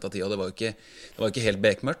 80% av tida, og det var jo ikke helt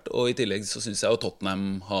bekmørkt. Og i tillegg så synes jeg jo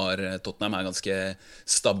Tottenham er ganske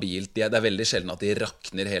stabilt. Det er veldig sjelden at de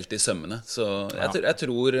rakner helt i sømmene. Så jeg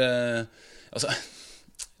tror altså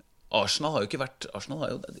Arsenal har jo ikke vært Arsenal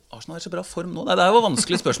er så bra form nå. Det er jo et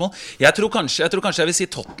vanskelig spørsmål. Jeg tror kanskje jeg vil si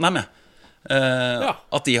Tottenham,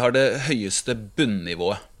 at de har det høyeste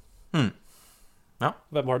bunnivået. Ja.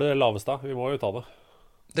 Hvem har det laveste? Vi må jo ta det.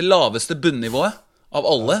 Det laveste bunnivået av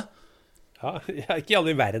alle? Ja, ikke i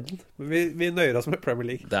alle i verden. Men vi nøyer oss med Premier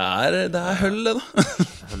League. Det er Hull, det da.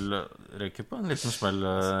 Hull røyker på en liten smell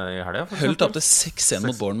i helga. Hull tapte 6-1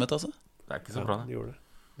 mot Bournemouth, altså. Det er ikke så bra, det. De gjorde det.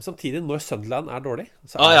 Men samtidig, når Sunderland er dårlig,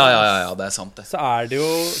 ja, det er sant det. Så er det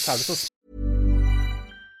så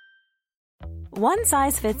One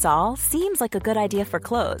size fits all seems like a good idea for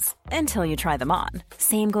clothes until you try them on.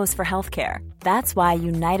 Same goes for healthcare. That's why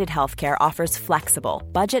United Healthcare offers flexible,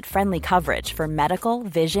 budget-friendly coverage for medical,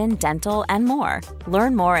 vision, dental, and more.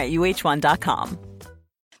 Learn more at uh1.com.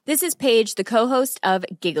 This is Paige, the co-host of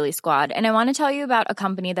Giggly Squad, and I want to tell you about a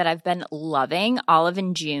company that I've been loving, Olive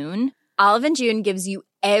 & June. Olive & June gives you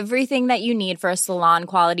everything that you need for a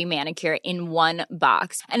salon-quality manicure in one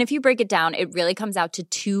box. And if you break it down, it really comes out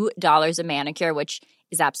to $2 a manicure, which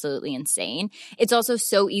is absolutely insane. It's also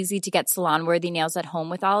so easy to get salon-worthy nails at home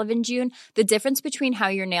with Olive & June. The difference between how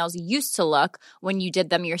your nails used to look when you did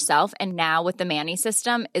them yourself and now with the Mani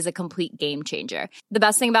system is a complete game changer. The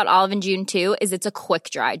best thing about Olive & June, too, is it's a quick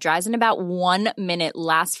dry. Dries in about 1 minute,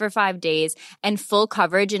 lasts for 5 days, and full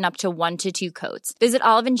coverage in up to 1 to 2 coats. Visit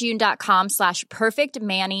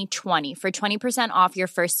oliveandjune.com/perfectmani20 for 20% off your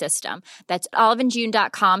first system. That's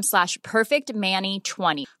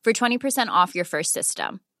oliveandjune.com/perfectmani20 for 20% off your first system.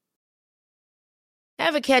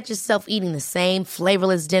 Ever catch yourself eating the same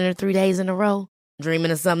flavorless dinner 3 days in a row?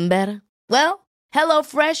 Dreaming of something better? Well,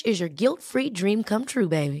 HelloFresh is your guilt-free dream come true,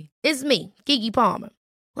 baby. It's me, Keke Palmer.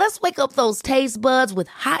 Let's wake up those taste buds with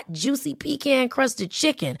hot, juicy pecan-crusted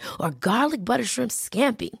chicken or garlic butter shrimp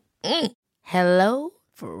scampi.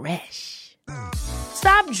 HelloFresh.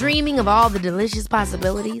 Stop dreaming of all the delicious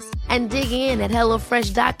possibilities and dig in at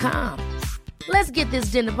HelloFresh.com. Let's get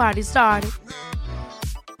this dinner party started.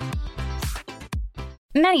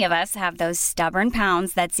 Many of us have those stubborn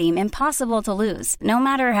pounds that seem impossible to lose, no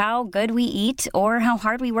matter how good we eat or how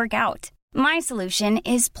hard we work out. My solution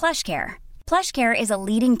is PlushCare. PlushCare is a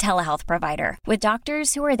leading telehealth provider with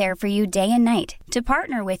doctors who are there for you day and night to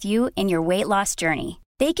partner with you in your weight loss journey.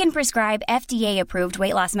 They can prescribe FDA-approved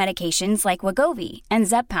weight loss medications like Wegovy and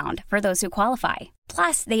Zepbound for those who qualify.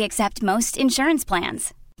 Plus, they accept most insurance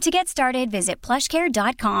plans. To get started, visit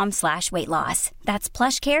plushcare.com/weightloss. That's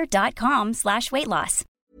plushcare.com/weightloss.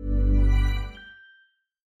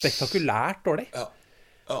 Spektakulært dårlig. Ja,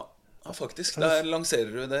 faktisk. Der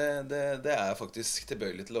lanserer du det. Det er faktisk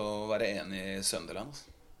tilbøyelig til å være enig i Sunderland.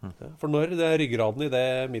 Altså. For når det er ryggraden i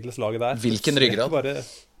det middels laget der. Hvilken ryggrad? Bare...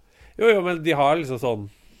 Jo, men de har liksom sånn...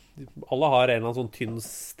 Alle har en eller annen sånn tynn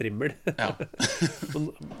strimmel. Ja.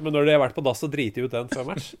 men når de har vært på dass og driter ut den før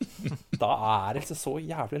match, da er det så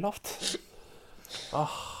jævlig lavt. Ja.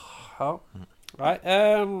 Nei,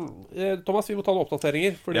 Thomas, vi må ta noen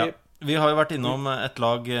oppdateringer, fordi... Ja. Vi har jo vært innom et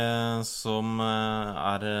lag som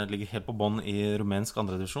ligger helt på bånn i rumensk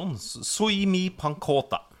andredivisjon. Soimi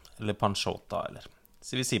Pankota. Eller Panchota, eller...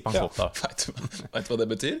 Så vi sier Pankota. Ja. Vet du hva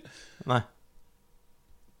det betyr? Nei.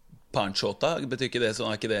 Panchota, betyr ikke det sånn,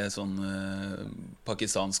 er ikke det sånn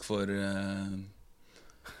pakistansk for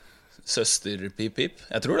søster-pip-pip?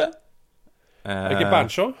 Jeg tror det. Er det ikke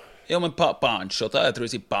Pancho? Ja, men Panchota, jeg tror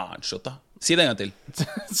de sier Panchota. Si det en gang til.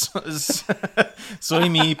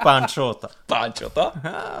 Soimi Panchota. Panchota?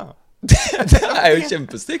 Ja. Det er jo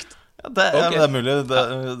kjempestygt. Ja, det er mulig.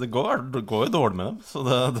 Det går jo dårlig med dem. Så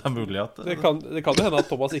det er mulig at det kan jo hende at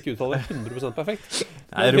Thomas ikke uttaler 100% perfekt.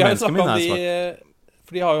 Nei, rumenske min er svart.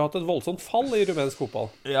 For de har jo hatt et voldsomt fall i rumensk fotball.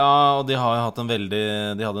 Ja, og de har jo hatt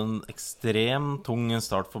de hadde en ekstrem tung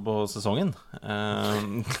start på sesongen.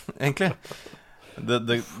 Egentlig.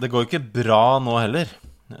 Det går jo ikke bra nå heller.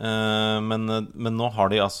 Men nå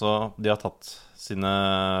har de tatt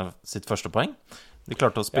sitt første poeng. De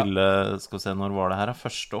klarte å spille, skal vi se, når var det her?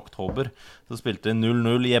 1. oktober. Så spilte de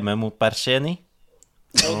 0-0 hjemme mot Bercheni.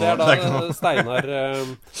 Og det er da Steinar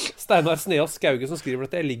Sneås Skauge som skriver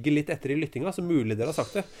at jeg ligger litt etter i lyttinga, så mulig dere har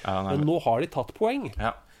sagt det. Men nå har de tatt poeng.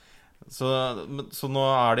 Ja. Så nå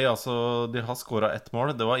er de de har skåret 1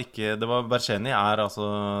 mål. Det var Bercheni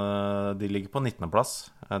de ligger på 19.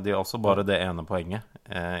 plass. De har også bare det ene poenget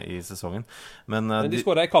i sesongen. Men de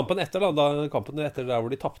skåret i kampen etter kampen etter der hvor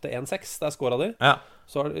de tappte 1-6. Der skåret de. Ja.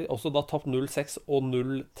 Så har de også da tapt 0-6 og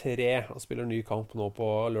 0-3 og spiller ny kamp nå på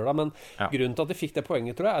lørdag. Men grunnen til at de fikk det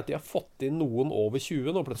poenget, tror jeg, er at de har fått inn noen over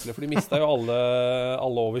 20 nå plutselig. For de mistet jo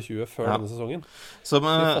alle over 20 før denne sesongen. Så de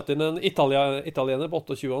har fått inn en italiener på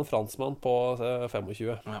 28 og en fransmann på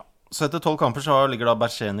 25. Ja. Så etter 12 kamper så ligger da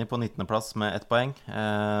Bercheni på 19. plass med 1 poeng.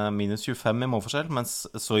 Minus 25 i målforskjell, mens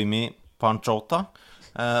Soimi Panchota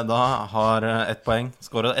da har 1 poeng,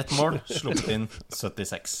 skåret 1 mål, sluppet inn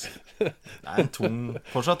 76. Det er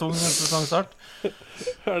fortsatt tung sesongstart.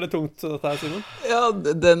 Er det tungt dette her, Simon? Ja,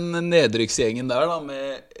 den nedrykksgjengen der da,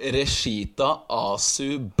 med Reshita,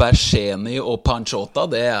 Asu, Bercheni og Panchota,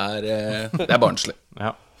 det er barnslig.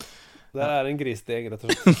 Ja. Det er en grisete gjeng, rett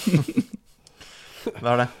og slett. Det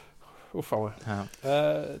er det. Uffa meg. Ja.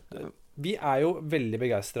 Vi er jo veldig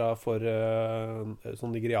begeistret for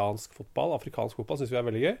sånn nigeriansk fotball, afrikansk fotball, synes vi er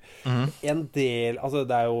veldig gøy. En del,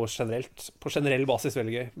 det er jo på generell basis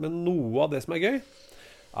veldig gøy, men noe av det som er gøy,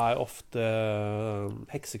 er ofte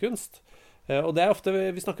heksekunst. Og det er ofte,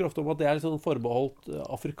 vi snakker ofte om at det er sånn forbeholdt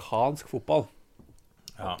afrikansk fotball.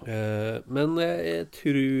 Ja. Men jeg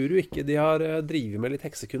tror jo ikke de har drivet med litt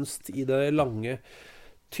heksekunst i det lange,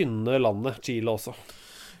 tynne landet Chile også.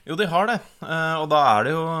 Jo, de har det. Og da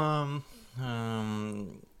det jo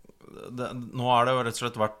nå det jo rett og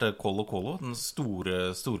slett vært Colo Colo, den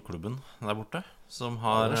storklubben der borte, som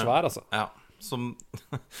har Den svær, altså. Ja, som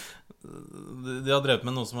de har drevet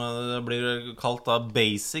med noe som blir kalt da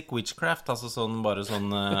basic witchcraft. Altså bare sånn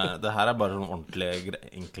det her bare sånn ordentlige,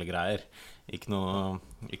 enkle greier. Ikke noe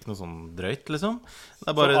sånn drøyt, liksom.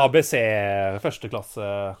 Det bare så ABC, første klasse.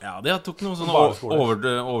 Ja, de tok noen sånne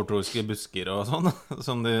overtroiske busker og sånn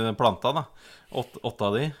som de planta da. 8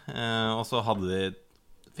 av de. Og så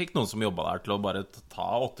fikk noen som jobbet der til å bare ta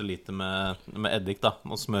 8 liter med eddik da,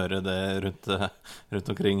 og smøre det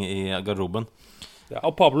rundt omkring i garderoben. Ja,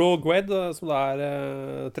 og Pablo Gued, som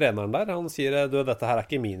treneren der, han sier dette her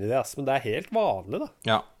ikke min idé, men det helt vanlig da.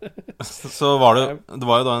 Ja, så var det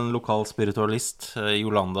var jo da en lokal spiritualist,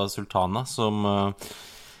 Yolanda Sultana, som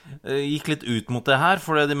gikk litt ut mot det her,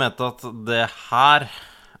 fordi de mente at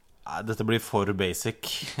dette blir for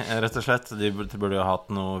basic, rett og slett. De burde jo ha hatt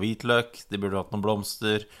noe hvitløk, de burde ha hatt noen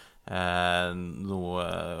blomster, noe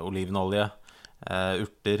olivenolje,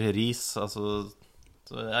 urter, ris,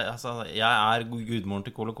 jeg gudmoren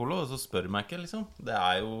til Colo Colo, og så spør meg ikke, liksom. Det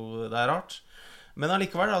er rart. Men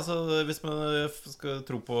allikevel, hvis man skal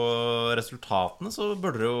tro på resultatene, så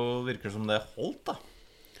burde det jo virke som det holdt, da.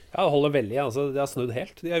 Ja, det holder veldig, de har snudd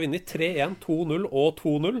helt. De har vunnet 3-1, 2-0 og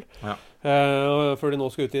 2-0. Ja. Før de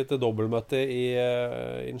nå skal ut i et dobbeltmøte i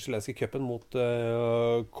den chilenske cupen mot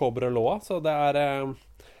Cobreloa, så det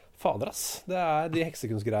fader, ass. Det de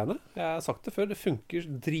heksekunstgreiene. Jeg har sagt det før, det funker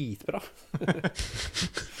dritbra.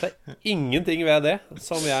 Det ingenting ved det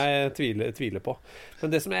som jeg tviler på.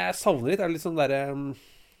 Men det som jeg savner litt, litt sånn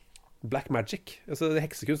black magic.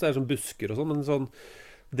 Heksekunst sånn busker og sånn, men sånn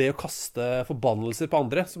det å kaste forbannelser på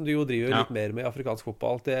andre, som de jo driver litt mer med i afrikansk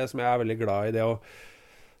fotball, det som jeg veldig glad i, det å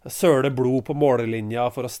søle blod på målelinja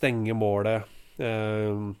for å stenge målet,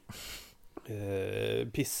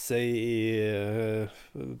 pisse ved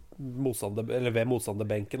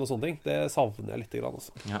motstanderbenken og sånne ting. Det savner jeg litt grann,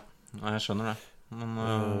 altså. Ja, jeg skjønner det. Men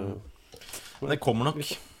det kommer nok.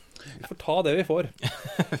 Vi får ta det vi får.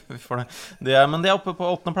 Vi får det. Men de oppe på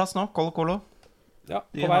 8. plass nå, Colo Colo. Ja,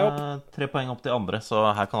 på vei opp. 3 poeng opp til andre, så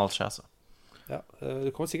her kan alt skje, altså. Ja,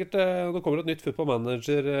 det kommer et nytt Football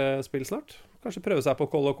Manager-spill snart. Kanskje prøve seg på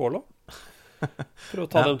Colo Colo. Prøve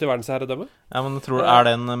å ta dem til verdensherredømme. Ja, men jeg tror,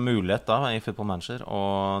 det en mulighet da i Football Manager å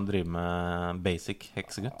drive med basic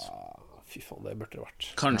heksegutt? Fy faen, det burde det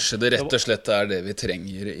vært. Kanskje det rett og slett det vi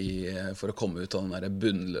trenger for å komme ut av den der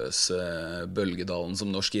bunnløse bølgedalen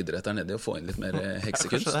som norsk idrett nede i, og få inn litt mer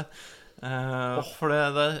heksekunst. Ja, for det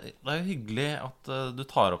jo hyggelig at du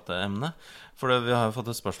tar opp det emnet. For vi har jo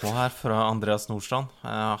fått et spørsmål her fra Andreas Nordstrand.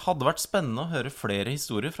 Hadde vært spennende å høre flere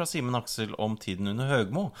historier fra Simen Aksel om tiden under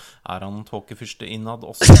Høgmo. Han tåkefyrste innad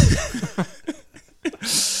også?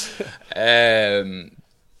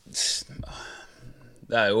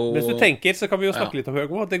 Det jo... Hvis du tenker, så kan vi jo snakke litt om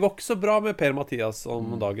Høgmo. Det går ikke så bra med Per-Mathias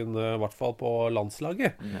om dagen, i hvert fall på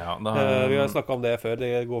landslaget. Ja, vi har snakket om det før.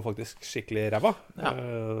 Det går faktisk skikkelig ræva. Ja.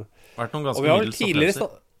 Vært noen ganske middels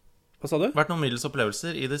opplevelser. Hva sa du? Vært noen middels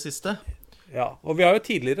opplevelser i det siste. Ja, og vi har jo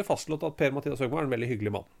tidligere fastslått at Per-Mathias Høgmo en veldig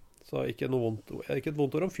hyggelig mann. Så ikke et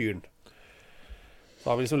vondt ord om fyren. Så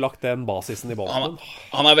har vi liksom lagt den basisen i båten.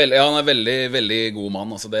 Han er veldig, veldig god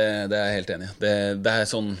mann, altså det jeg helt enig i. Det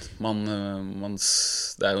sånn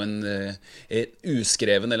det jo en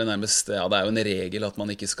uskreven, eller nærmest, det jo en regel at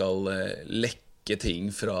man ikke skal lekke ting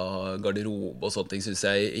fra garderobe og sånne ting, synes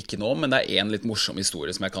jeg ikke nå, men det en litt morsom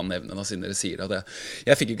historie som jeg kan nevne da, siden dere sier at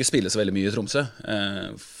jeg fikk jo ikke spille så veldig mye i Tromsø,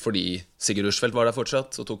 fordi Sigurd Rushfeldt var der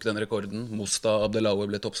fortsatt og tok den rekorden. Mosta Abdelaue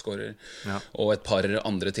ble toppskårer, og et par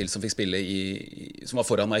andre til som fikk spille som var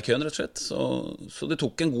foran meg i køen, rett og slett. Så det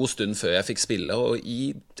tok en god stund før jeg fikk spille, og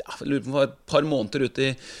jeg lurer på et par måneder ut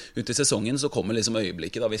i sesongen så kommer liksom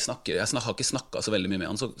øyeblikket da jeg har ikke snakket så veldig mye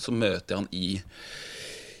med han, så møter jeg han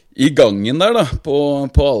i gangen der da, på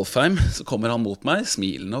Alfheim, så kommer han mot meg,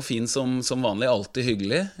 smilende og fin som vanlig, alltid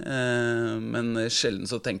hyggelig, men sjelden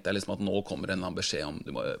så tenkte jeg liksom at nå kommer en eller annen beskjed om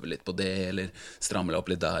du må øve litt på det, eller stramme deg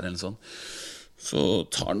opp litt der, eller sånn. Så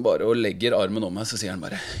tar han bare og legger armen om meg, så sier han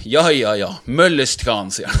bare, ja,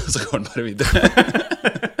 Møllerstkan, sier han, så går han bare videre.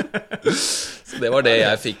 Så det var det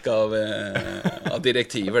jeg fikk av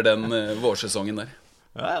direktiver den vårsesongen der.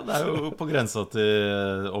 Ja, det jo på grensa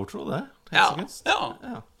til overtro, det. Ja.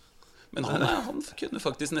 Men han kunne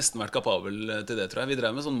faktisk nesten vært kapabel til det, tror jeg. Vi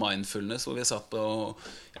drev med sånn mindfulness hvor vi satt og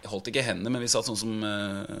holdt ikke hendene, men vi satt sånn som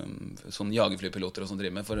sånn jagerflypiloter og sånn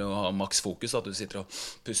driver med for å ha maks fokus, at du sitter og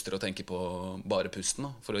puster og tenker på bare pusten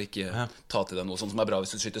da, for å ikke ta til deg noe sånt som bra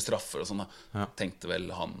hvis du skyter straffer og sånn da. Tenkte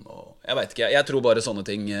vel han, og jeg vet ikke, jeg tror bare sånne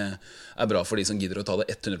ting bra for de som gidder å ta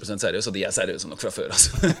det 100% seriøst, og de seriøse nok fra før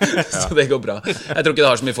altså. Så det går bra. Jeg tror ikke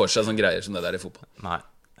det har så mye for seg sånne greier som det der i fotball. Nei.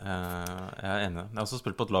 Jeg enig. Jeg har også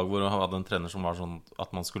spilt på et lag hvor jeg hadde en trener som var sånn at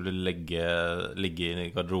man skulle ligge i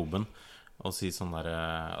garderoben og si sånn der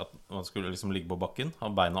at man skulle liksom ligge på bakken, ha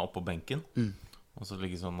beina opp på benken, og så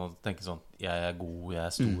ligge sånn og tenke sånn: jeg er god, jeg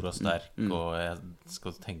er stor og sterk, og jeg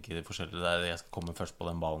skal tenke de forskjellige der, jeg skal komme først på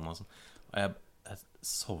den ballen og sånn. Og jeg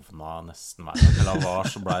sovna nesten hver gang. Eller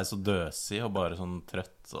jeg ble så døsig og bare sånn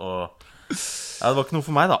trøtt, og det var ikke noe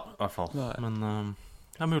for meg da, i hvert fall. Men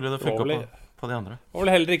det er mulig det funket på de andre. Det var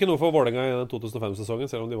vel heller ikke noe for Vålerenga i den 2005-sesongen,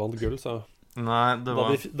 selv om de vant gull, så nei, det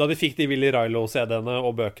var... da de fikk de Willy Railo-CD-ene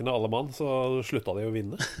og bøkene alle mann, så slutta de å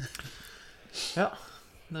vinne. Ja,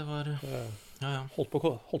 det var Holdt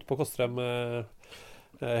på å koste dem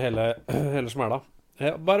hele smæla.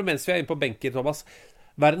 Bare mens vi er inne på benker, Thomas.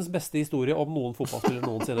 Verdens beste historie om noen fotballspillere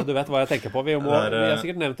noensinne. Du vet hva jeg tenker på. Vi har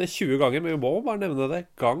sikkert nevnt det 20 ganger, men vi må bare nevne det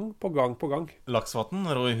gang på gang på gang. Laksvatn,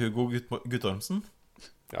 Roy Hugo Guttormsen.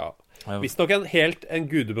 Ja, visst nok en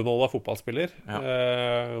gudebenålet fotballspiller.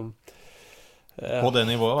 På det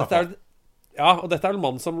nivået, i hvert fall. Ja, og dette er en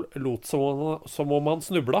mann som lot som om han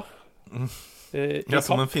snubla.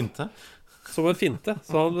 Som en finte. Som en finte.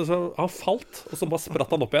 Så han falt, og så bare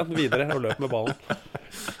spratt han opp igjen videre og løp med ballen.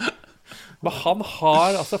 Men han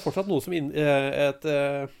har altså fortsatt noe som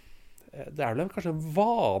det er vel kanskje en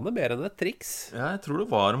vane mer enn et triks. Ja, jeg tror det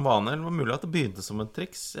var en vane. Eller det var mulig at det begynte som et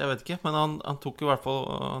triks. Jeg vet ikke, men han tok i hvert fall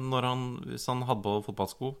hvis han hadde på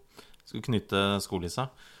fotballsko, skulle knyte skolissa.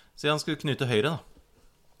 Så han skulle knyte høyre da.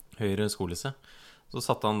 Høyre skolisse. Så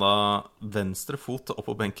satte han da venstre fot opp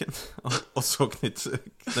på benken, og så knytte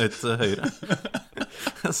høyre.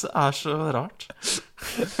 Det er så rart.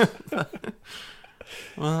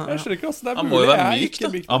 Jeg skjønner ikke hvordan det er mulig. Han må jo være myk da.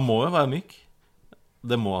 Han må jo være myk.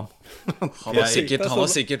 Det må han. Han har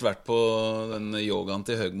sikkert vært på den yogaen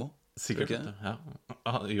til Høgmo. Sikkert, ja.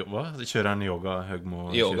 Hva? Kjører han yoga Høgmo?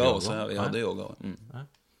 Yoga også, ja. Vi hadde yoga.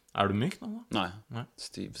 Er du myk nå da? Nei.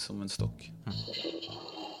 Stiv som en stokk.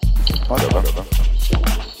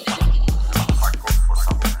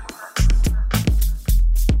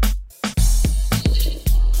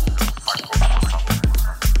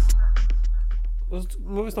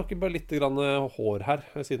 Må vi snakke bare litt grann hår her,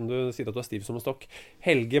 siden du sier at du er stiv som en stokk.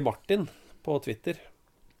 Helge Martin på Twitter.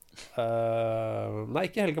 Nei,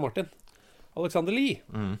 ikke Helge Martin. Alexander Lie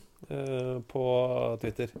på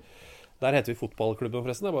Twitter. Der heter vi Fotballklubben,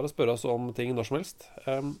 forresten. Det er bare å spørre oss om ting når som helst.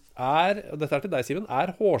 Dette er til deg, Simen.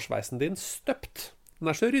 Er hårsveisen din støpt?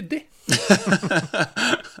 Den er så ryddig.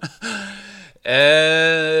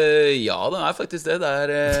 Ja, den er faktisk det.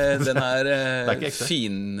 Den er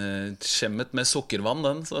finskjemmet med sukkervann,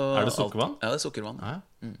 den. Så er det sukkervann? Ja, det er sukkervann.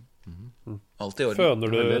 Alt i orden.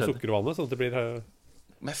 Føner du sukkervannet sånn at det blir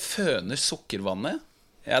Men jeg føner sukkervannet?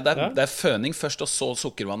 Ja, det er føning først, og så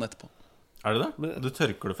sukkervann etterpå. Er det det? Du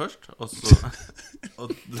tørker det først, og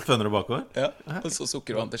du føner det bakover? Ja, og så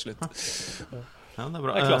sukkervann til slutt. Ja, det er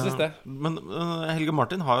bra. Det er klassisk det. Men Helge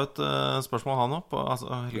Martin har jo et spørsmål han også.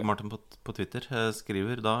 Helge Martin på Twitter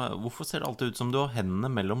skriver da: hvorfor ser det alltid ut som du har hendene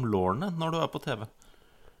mellom lårene når du er på TV?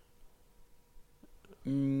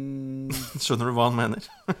 Skjønner du hva han mener?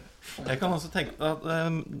 Jeg kan også tenke at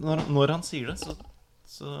når han sier det,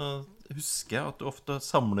 så husker jeg at du ofte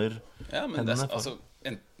samler hendene.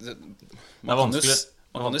 Man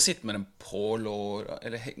kan jo sitte med dem på lår,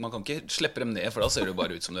 eller man kan ikke slippe dem ned, for da ser det jo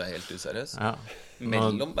bare ut som du er helt useriøs.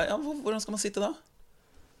 Hvordan skal man sitte da?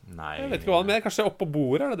 Nei, jeg vet ikke hva han mener. Kanskje opp på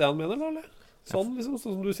bordet, er det han mener da, eller? Sånn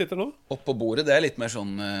som du sitter nå. Opp på bordet, det er litt mer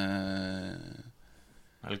sånn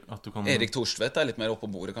Erik Torstvedt er litt mer opp på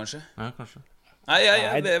bordet, kanskje. Ja, kanskje. Nei,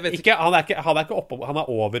 jeg vet ikke. Han er ikke oppe, han er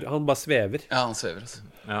over. Han bare svever. Ja, han svever altså.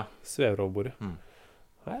 Svever over bordet.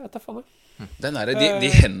 Nei, jeg vet da faen jeg. De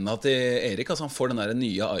hendene til Erik, altså han får den der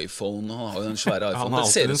nye iPhone. Han har jo den svære iPhone. Det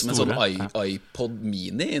ser ut som en sånn iPod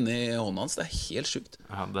mini inni hånda hans. Det er helt sykt.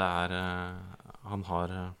 Ja, det er Han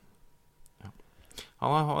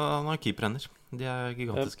har keeperhender. De er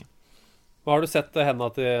gigantiske. Har du sett hendene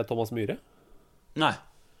til Thomas Myhre? Nei.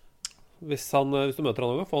 Hvis du møter han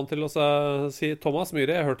noen gang, få han til å si: Thomas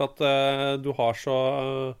Myhre, jeg har hørt at du har så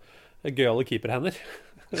gøyale keeperhender.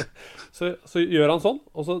 så gjør han sånn,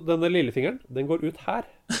 og så denne lillefingeren, den går ut her.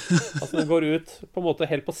 Altså den går ut på en måte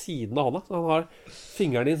helt på siden av hånda. Så han har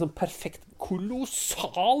fingeren i en sånn perfekt,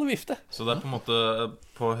 kolossal vifte. Så det er på en måte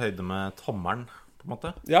på høyde med tommelen, på en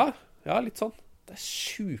måte? Ja, litt sånn. Det er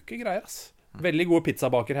sjuke greier, ass. Veldig gode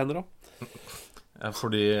pizzabakerhender også. Ja,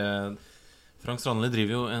 fordi Frank Strandli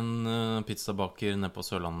driver jo en pizzabaker nede på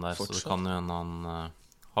Sørlandet der, Fortsatt. så det kan jo hende han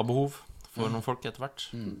har behov for noen folk etter hvert.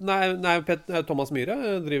 Nei, Thomas Myhre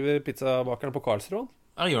driver pizzabakeren på Karlsrud.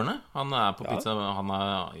 Ja, gjør han det? Han er på pizza, han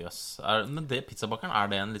er, jøss. Men det pizzabakeren,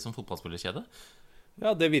 er det en litt sånn fotballspillerkjede?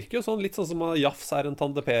 Ja, det virker jo sånn, litt sånn som Jafs er en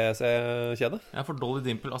Tande PC-kjede. Ja, for Dolly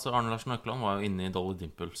Dimple, altså Arne Larsen Økland var jo inne i Dolly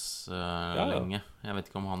Dimples lenge. Jeg vet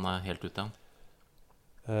ikke om han er helt ute igjen.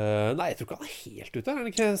 Nei, jeg tror ikke han er helt ute. Han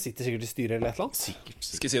ikke sitter sikkert i styret eller et eller annet. Sikkert.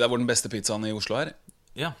 Skal jeg si deg hvor den beste pizzaen i Oslo er?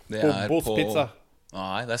 Ja. Det er Bobos på pizza.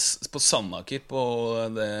 Nei, det er på Sandaker, på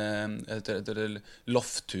det etter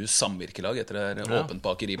Lofthus samvirkelag. Etter det er åpent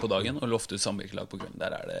bakeri på dagen og Lofthus samvirkelag på kvelden.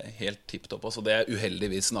 Der er det helt tipptopp. Altså, det er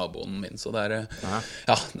uheldigvis naboen min, så det er,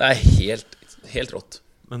 ja, det er helt rått.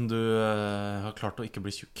 Men du har klart å ikke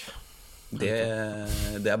bli tjukk. Det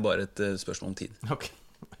er bare et spørsmål om tid. Ok.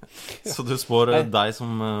 Så du spår deg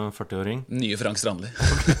som 40-åring? Nye Frank Strandli.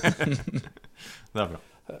 Det er bra.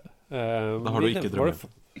 Da har du ikke drømmet.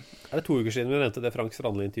 Er det 2 uker siden vi nevnte det Frank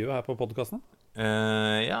Strandli-intervjuet her på podcasten?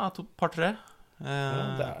 Ja, par-tre.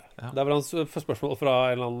 Det var hans spørsmål fra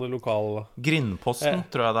en eller annen lokal Grindposten,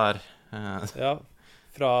 tror jeg det er. Ja,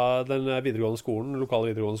 fra den videregående skolen,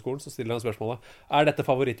 lokale videregående skolen. Så stiller han spørsmålet: er dette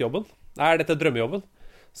favorittjobben? Er dette drømmejobben?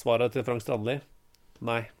 Svaret til Frank Strandli: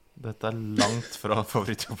 nei. Dette er langt fra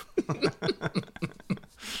favorittjobben.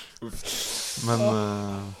 Men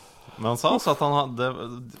han sa altså at han hadde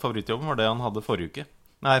favorittjobben var det han hadde forrige uke.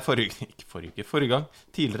 Nei, forrige gang.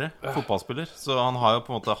 Tidligere fotballspiller. Så han har jo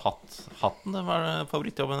på en måte hatt den. Det var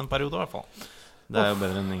favorittjobben en periode i hvert fall. Det er jo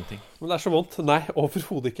bedre enn ingenting. Men det er så vondt. Nei,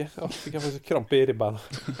 overhodet ikke. Jeg fikk faktisk krampe i ribbeina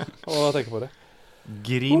og tenke på det.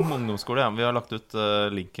 Grim ungdomsskole, ja. Vi har lagt ut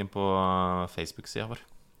linken på Facebook-sida vår.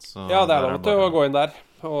 Så ja, det er lov til å gå inn der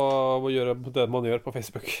og gjøre det man gjør på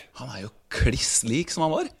Facebook. Han er jo kliss lik som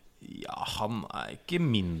han var. Ja, han er ikke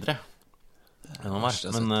mindre enn han var.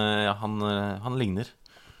 Men ja, han ligner.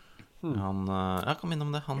 Jeg kan minne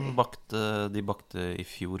om det. De bakte i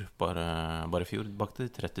fjor, bare i fjor, bakte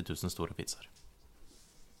 30 000 store pizzaer.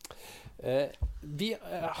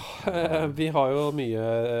 Vi har jo mye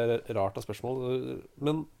rart av spørsmål,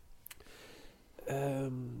 men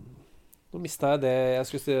nå mistet jeg det jeg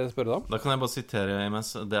skulle spørre deg om. Da kan jeg bare sitere imens.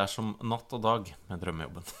 Det er som natt og dag med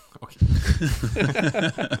drømmejobben. Ok.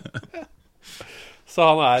 Så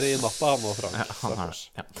han er i natta, han nå, Frank. Ja, han er det.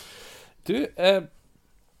 Ja. Du,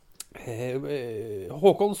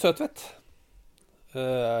 Håkon Søtvedt,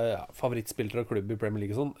 favorittspiller og klubb i Premier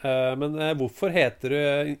League og sånn, men hvorfor heter du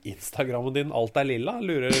Instagrammen din Alt er lilla?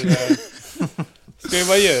 Lurer skal vi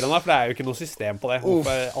bare gjøre noe, for det er jo ikke noe system på det.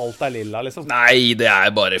 Hvorfor alt er lilla, liksom? Nei, det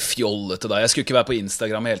er bare fjollete da. Jeg skulle ikke være på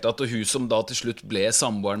Instagram i hele tatt. Og hun som da til slutt ble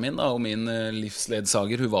samboeren min da, og min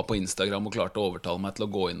livsledsager, hun var på Instagram og klarte å overtale meg til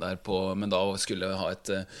å gå inn der på, men da skulle jeg ha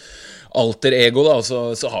et alter ego da.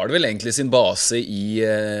 Så har det vel egentlig sin base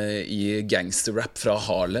i gangsterrap fra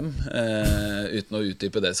Harlem, uten å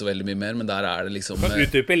utdype det så veldig mye mer. Men der er det liksom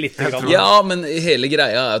utdype litt grann. Ja, men hele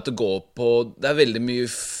greia er at det går på, det er veldig mye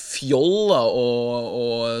fjoll da,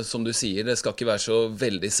 og som du sier, det skal ikke være så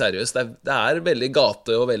veldig seriøst. Det er veldig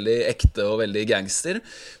gate og veldig ekte og veldig gangster,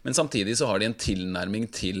 men samtidig så har de en tilnærming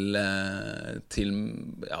til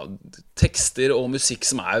ja, tekster og musikk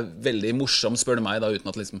som er veldig morsom, spør du meg da,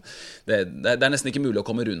 uten at liksom det er nesten ikke mulig å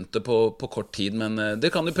komme rundt det på kort tid, men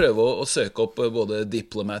det kan du prøve å søke opp både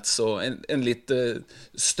Diplomats og en litt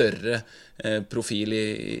større profil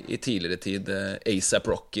i tidligere tid, A$AP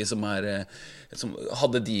Rocky, som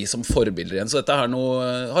hadde de som forbilder igjen. Så dette har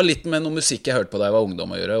litt med noe musikk jeg hørte på da jeg var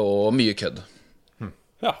ungdom å gjøre, og mye kødd.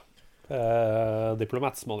 Ja,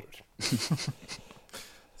 Diplomats, med andre ord.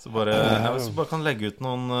 Så hvis du bare kan legge ut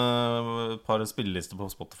noen par spillelister på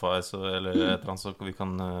Spotify eller et eller annet, så vi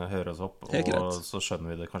kan høre oss opp, og så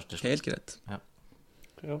skjønner vi det kanskje til slutt. Helt greit.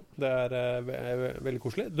 Ja, det er veldig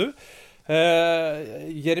koselig. Du,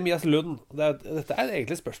 Jeremias Lund, dette er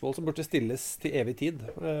egentlig et spørsmål som burde stilles til evig tid.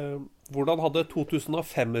 Hvordan hadde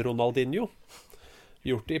 2005 Ronaldinho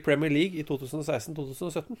gjort det i Premier League i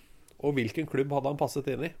 2016-2017? Og hvilken klubb hadde han passet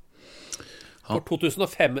inn i? For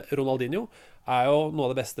 2005 Ronaldinho er jo noe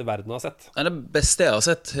av det beste verden har sett. Det er det beste jeg har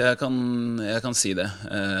sett. Jeg kan si det.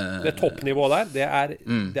 Det toppnivået der,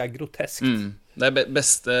 det er grotesk. Det er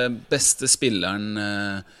beste spilleren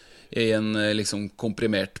i en liksom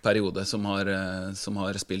komprimert periode som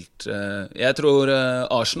har spilt. Jeg tror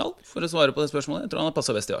Arsenal, for å svare på det spørsmålet. Jeg tror han har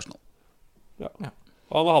passet best i Arsenal. Ja.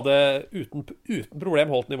 Han hadde uten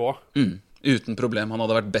problem holdt nivået. Uten problem. Han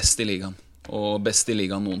hadde vært best i ligaen. Og best i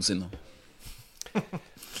ligaen noensinne.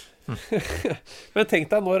 Men tenk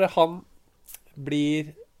deg når han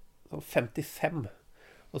blir 55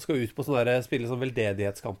 og skal ut på spille sånn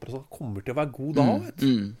veldedighetskamper og sånn. Han kommer til å være god da, vet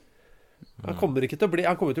du. Han kommer til å bli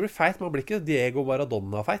feit, men han blir ikke Diego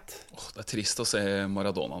Maradona-feit. Det trist å se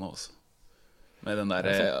Maradona nå også. Med den der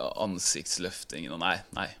ansiktsløftingen. Og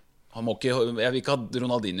nei. Han må ikke, jeg vil ikke ha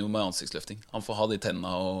Ronaldinho med ansiktsløfting. Han får ha de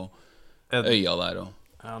tennene og øya der og.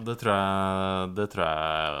 Ja, det tror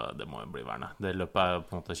jeg det må jo bli vernet. Det løpet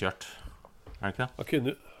på en måte kjørt. Er det ikke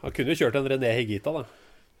det? Han kunne jo kjørt en René Higuita da.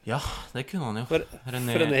 Ja, det kunne han jo. For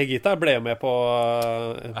René Higuita ble jo med på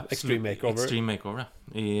Extreme Makeover. Extreme Makeover, ja.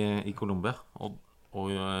 I Colombia. Og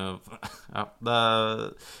ja, det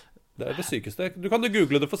er det sykeste. Du kan jo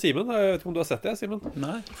google det for Simen. Jeg vet ikke om du har sett det, Simen?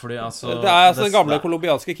 Nei. Fordi, altså, det er den gamle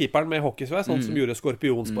kolombianske keeperen med hockeysveis, han som gjorde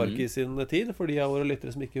skorpionspark i sin tid, for de av våre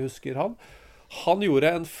lyttere som ikke husker han. Han gjorde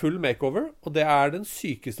en full makeover, og det er den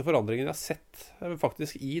sykeste forandringen jeg har sett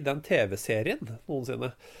faktisk i den TV-serien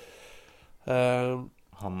noensinne.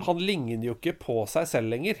 Han ligner jo ikke på seg selv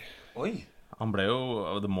lenger. Oi. Han ble jo,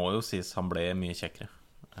 det må jo sies, han ble mye kjekkere.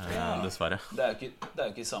 Dessverre. Det er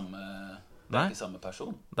jo ikke samme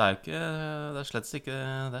person. Det er slett ikke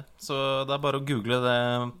det. Så det er bare å google det.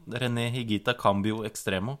 René Higuita Cambio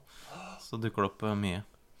Extremo. Så dukker det opp mye.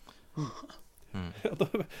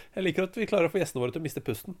 Jeg liker at vi klarer å få gjestene våre til å miste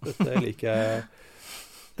pusten.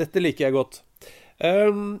 Dette liker jeg godt.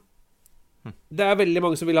 Det er veldig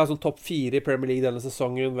mange som vil ha sånn topp 4 i Premier League denne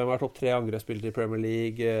sesongen. Hvem er topp 3 angrepsspillere i Premier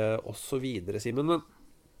League, og så videre, Simen. Men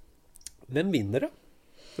hvem vinner det?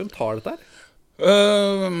 Hvem tar dette her?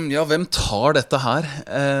 Ja, hvem tar dette her?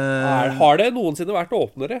 Har det noensinne vært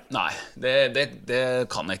åpnere? Nei, det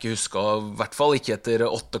kan jeg ikke huske. I hvert fall ikke etter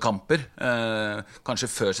 8 kamper. Kanskje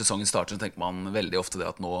før sesongen starter så tenker man veldig ofte det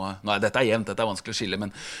at nå dette er jevnt, dette er vanskelig å skille,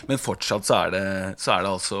 men fortsatt så er det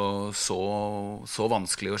altså så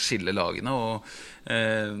vanskelig å skille lagene. Og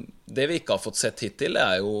det vi ikke har fått sett hittil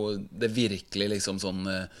er jo det virkelig liksom sånn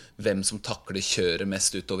hvem som takler kjøret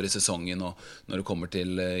mest utover i sesongen, og når det kommer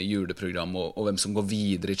til juleprogram og hvem som går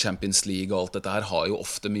videre i Champions League og alt dette her har jo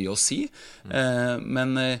ofte mye å si.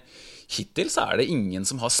 Men hittil så er det ingen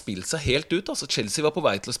som har spilt seg helt ut. Altså Chelsea var på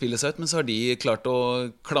vei til å spille seg ut, men så har de klart å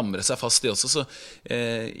klamre seg fast de også. Så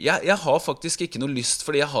jeg har faktisk ikke noe lyst,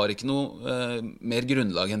 fordi jeg har ikke noe mer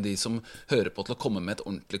grunnlag enn de som hører på til å komme med et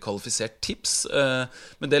ordentlig kvalifisert tips.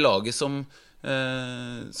 Men det laget som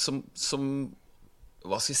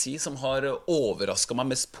hva skal jeg si, som har overrasket meg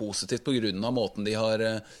mest positivt på grunn av måten de har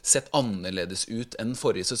sett annerledes ut enn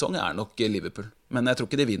forrige sesong, er nok Liverpool. Men jeg tror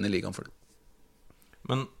ikke de vinner ligaen for det.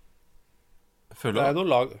 Men jeg føler det er noen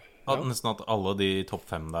lag at nesten at alle de topp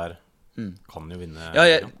 5 der kan jo vinne. Ja,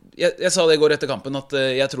 jeg sa det i går etter kampen at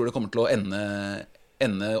jeg tror det kommer til å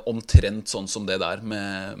ende omtrent sånn som det der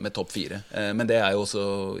med topp 4. Men det er jo også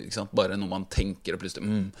ikke sant, bare når man tenker og plutselig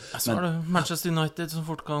så er det Manchester United som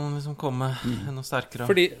fort kan liksom komme enda sterkere.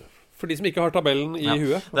 For de som ikke har tabellen i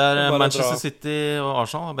huet. Det er Manchester City og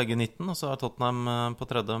Arsenal, begge 19. Og så er Tottenham på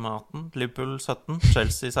tredje med 18, Liverpool 17,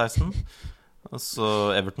 Chelsea 16, og så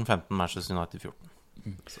Everton 15, Manchester United 14.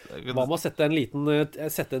 Hva med å sette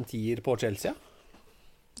en 10er på Chelsea?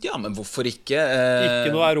 Ja, men hvorfor ikke?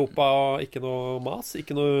 Ikke noe Europa, ikke noe mas,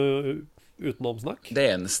 ikke noe utenomsnakk. Det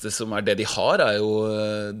eneste som er det de har, er jo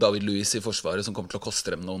David Luiz i forsvaret, som kommer til å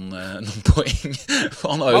koste dem noen poeng.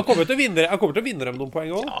 Han kommer til å vinne dem noen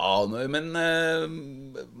poeng også. Ja, men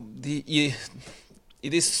i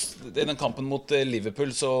den kampen mot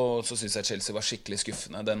Liverpool så synes jeg Chelsea var skikkelig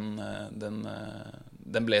skuffende.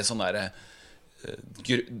 Den ble sånn der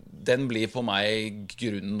den blir på meg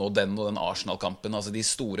grunnen og den Arsenal-kampen. Altså de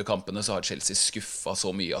store kampene så har Chelsea skuffet så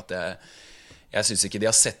mye at jeg synes ikke de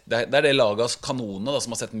har sett. Det er det laget av kanonene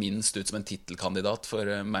som har sett minst ut som en titelkandidat. For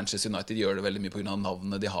Manchester United gjør det veldig mye på grunn av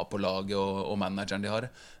navnet de har på laget og manageren de har.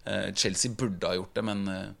 Chelsea burde ha gjort det, men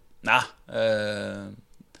nei,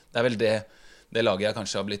 det er vel det laget jeg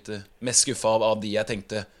kanskje har blitt mest skuffet av de jeg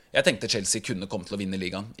tenkte Chelsea kunne komme til å vinne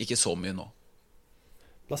ligaen. Ikke så mye nå.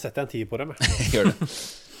 Da setter jeg en 10 på dem. Gjør det.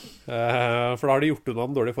 For da har de gjort unna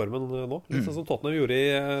den dårlige formen nå. Litt sånn som Tottenham gjorde i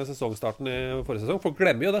sesongstarten i forrige sesong. Folk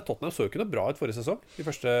glemmer jo det. Tottenham så jo ikke noe bra ut forrige sesong, de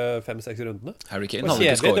første 5-6 rundene. Harry Kane hadde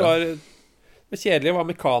ikke skåret. Det kjedelige var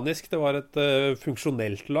mekanisk. Det var et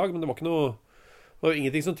funksjonelt lag, men det var jo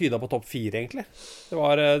ingenting som tydet på topp 4 egentlig. De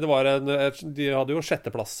hadde jo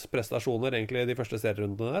 6.-plass prestasjoner egentlig de første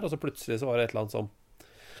serierundene der, og så plutselig så var det et eller annet som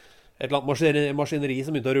et eller annet maskineri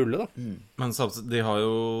som begynte å rulle, da. Men samtidig, de har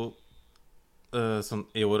jo sånn,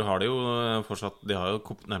 i år har de jo fortsatt. De har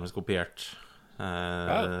jo nærmest kopiert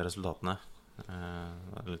resultatene.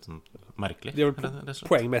 Det er litt sånn merkelig. De har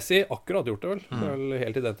poengmessig akkurat gjort det, vel. Det er vel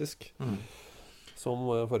helt identisk som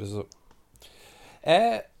forrige sesong.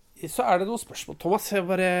 Så er det noen spørsmål. Thomas,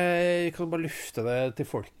 jeg kan bare lufte det til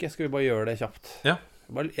folket. Skal vi bare gjøre det kjapt? Ja.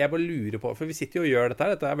 Jeg bare lurer på, for vi sitter jo og gjør dette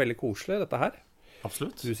her. Dette er veldig koselig, dette her.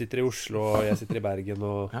 Absolutt. Du sitter i Oslo, og jeg sitter i Bergen,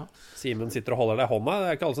 og Simen sitter og holder deg i hånda. Det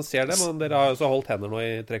er ikke alle som ser det, men dere har jo så holdt hender nå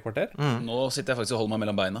i 3 kvarter. Nå sitter jeg faktisk og holder meg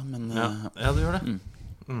mellom beina, men ja, du gjør det.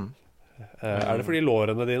 Er det fordi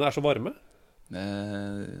lårene dine er så varme?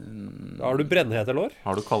 Har du brennhete lår?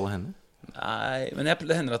 Har du kalde hender? Nei, men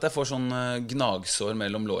det hender at jeg får sånn gnagsår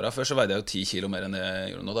mellom låra. Før så veide jeg jo 10 kilo mer enn det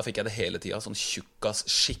jeg gjorde nå. Da fikk jeg det hele tiden, sånn tjukkas,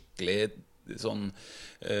 skikkelig sånn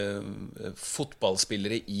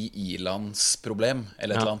fotballspillere i I-landsproblem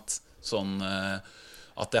eller et eller annet. Sånn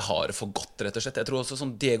at jeg har det for godt, rett og slett. Jeg tror også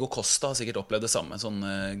sånn Diego Costa har sikkert opplevd det samme. Sånn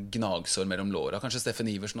gnagsår mellom låra. Kanskje Steffen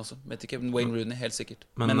Iversen også, vet ikke, Wayne Rooney, helt sikkert.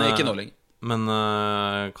 Men ikke nå lenger. Men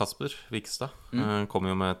Kasper Vikstad kom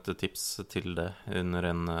jo med et tips til det under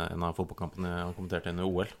en av fotballkampene han kommenterte under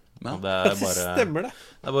OL. Ja. Og det er bare, Stemmer det?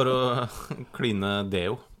 Det er bare å kline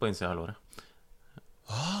deo på innsida av låret.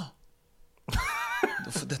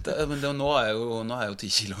 Men nå er jo 10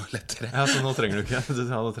 kilo lettere. Ja, så nå trenger du ikke. Du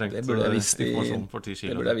hadde trengt informasjon for 10 kilo.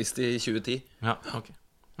 Det burde jeg visst i 2010. Ja, ok.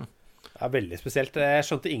 Det er veldig spesielt. Jeg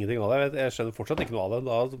skjønte ingenting av det. Jeg skjønner fortsatt ikke noe av det.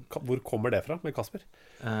 Hvor kommer det fra med Kasper?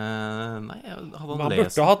 Nei, han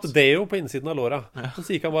burde ha hatt deo på innsiden av låra.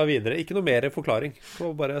 Så gikk han bare videre. Ikke noe mer forklaring.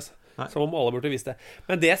 Bare, som om alle burde visst det.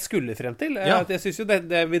 Men det jeg skulle frem til jeg synes jo det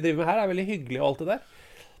vi driver med her er veldig hyggelig og alt det der.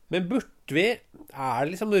 Men burde vi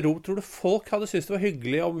tror du folk hadde syntes det var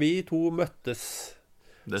hyggelig om vi to møttes,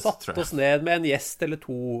 satte oss ned med en gjest eller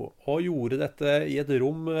to og gjorde dette i et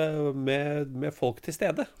rom med folk til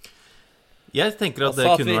stede? Jeg tenker at det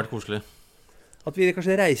kunne vært koselig. At vi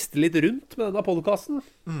kanskje reiste litt rundt med denne podcasten.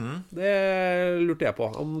 Det lurte jeg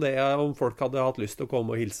på. Om folk hadde hatt lyst til å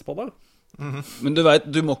komme og hilse på det. Men du vet,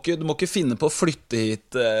 du må ikke finne på å flytte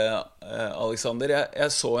hit, Alexander.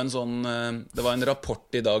 Jeg så en sånn det var en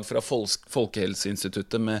rapport i dag fra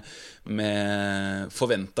Folkehelseinstituttet med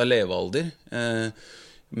forventet levealder.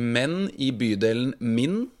 Menn i bydelen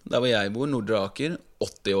min, der hvor jeg bor, Nordre Aker,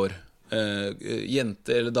 80 år.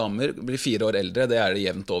 Jenter eller damer blir 4 år eldre. Det er det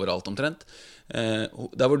jevnt overalt omtrent.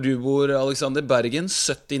 Der hvor du bor, Alexander, Bergen,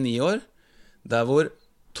 79 år. Der hvor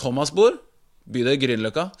Thomas bor, bydel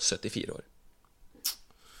Grünerløkka, 74 år.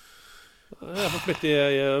 Jeg får flytte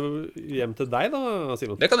hjem til deg da,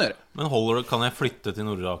 Simon. Det kan jeg gjøre. Men kan jeg flytte til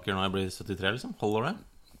Nordre Aker når jeg blir 73 liksom? Holder det?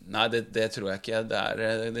 Nei, det tror jeg ikke. Det er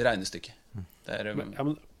det regnestykket.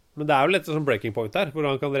 Men det er jo litt sånn breaking point der, hvor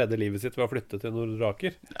han kan redde livet sitt ved å flytte til Nordre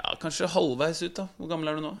Aker. Ja, kanskje halvveis ut da. Hvor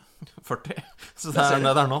gammel er du nå? 40. Så det er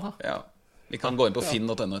der nå da. Ja, vi kan gå inn på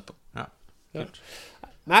finn.no etterpå. Ja, kult.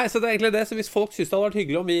 Nei, så det er egentlig det. Så hvis folk synes det hadde vært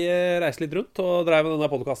hyggelig om vi reiste litt rundt og drev med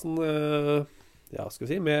denne podcasten skal vi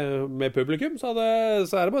si, med publikum, så er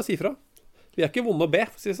det bare å si fra. Vi er ikke vonde å be,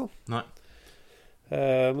 for å si det sånn. Nei.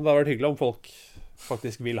 Men det hadde vært hyggelig om folk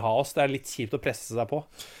faktisk vil ha oss. Det er litt kjipt å presse seg på.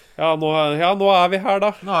 Ja, nå er vi her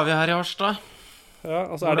da. Nå er vi her i Harstad. Ja,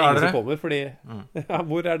 og så er det ingen som kommer, fordi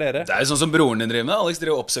hvor er dere? Det er jo sånn som broren din driver med. Alex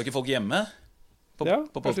driver og oppsøker folk hjemme på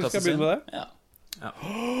kanskje vi skal begynne med det. Ja.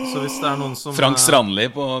 Så hvis det er noen som Frank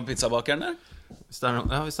Strandli på pizzabakeren der. Hvis det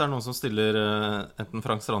er noen som stiller enten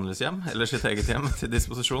Frank Strandlis hjem eller sitt eget hjem til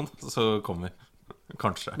disposisjon, så kommer vi.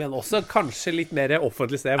 Kanskje. Men også kanskje litt mer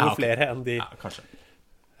offentlig sted, hvor flere enn de. Ja, kanskje.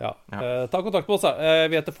 Ja. Ta kontakt med oss da.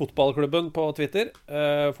 Vi heter Fotballklubben på Twitter,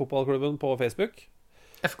 Fotballklubben på Facebook,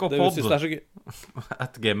 FKpod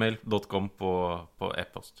 @gmail.com på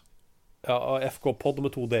e-post. Ja, FKpod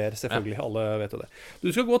med 2 d-er, selvfølgelig. Alle vet jo det. Du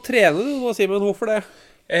skal gå og trene du nå, Simon. Hvorfor det?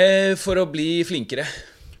 For å bli flinkere.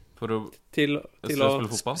 Til å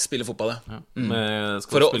spille fotball, ja.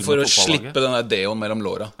 For å slippe den der deoen mellom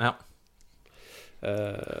låra. Ja.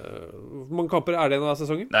 Hvor mange kamper er det i denne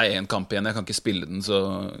sesongen? Det er 1 kamp igjen, jeg kan ikke spille den. Så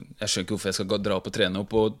jeg skjønner ikke hvorfor jeg skal dra opp og trene. Og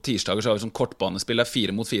på tirsdager så har vi sånn kortbanespill. Det er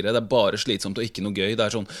 4 mot 4, det er bare slitsomt og ikke noe gøy. Det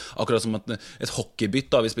er sånn, akkurat som et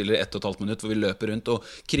hockeybytt da. Vi spiller 1,5 minutt hvor vi løper rundt og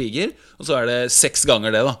kriger. Og så er det 6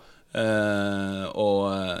 ganger det da. Og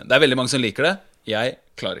det er veldig mange som liker det. Jeg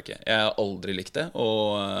klarer ikke. Jeg har aldri likt det.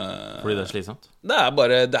 Fordi det er slitsomt? Det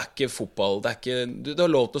er ikke fotball. Du har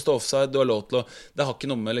lov til å stå offside. Det har ikke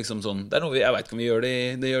noe med liksom sånn. Det er noe jeg vet ikke om vi gjør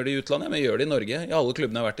det i utlandet, men vi gjør det i Norge. I alle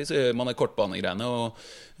klubbene jeg har vært i, så gjør man det kortbanegreiene. Og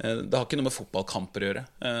det har ikke noe med fotballkamper å gjøre.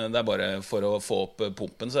 Det er bare for å få opp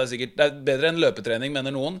pumpen. Så det er bedre enn løpetrening, mener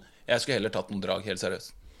noen. Jeg skulle heller tatt noen drag, helt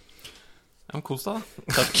seriøst. Ja, men kos deg, da.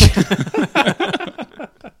 Takk.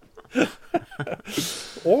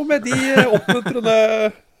 Og med de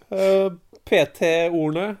oppmuntrende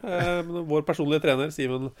PT-ordene, vår personlige trener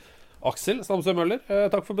Simen Aksel Stamsø Møller,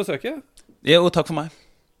 takk for besøket. Jo, takk for meg.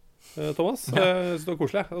 Thomas, så det var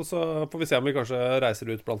koselig. Og så får vi se om vi kanskje reiser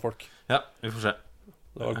ut blant folk. Ja, vi får se.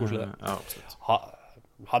 Det var koselig, det. Ja, absolutt. Ha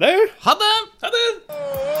det! Ha det! Ha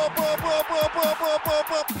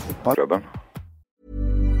det!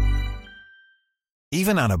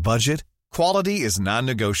 Even on a budget, quality is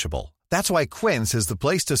non-negotiable. That's why Quince is the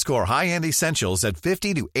place to score high-end essentials at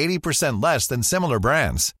 50 to 80% less than similar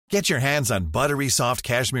brands. Get your hands on buttery soft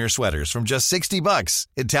cashmere sweaters from just $60,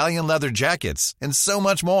 Italian leather jackets, and so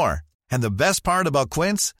much more. And the best part about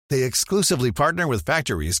Quince, they exclusively partner with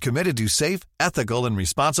factories committed to safe, ethical, and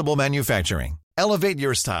responsible manufacturing. Elevate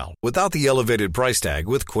your style without the elevated price tag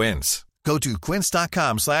with Quince. Go to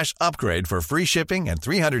quince.com/upgrade for free shipping and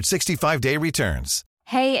 365-day returns.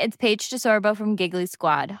 Hey, it's Paige DeSorbo from Giggly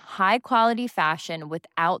Squad. High quality fashion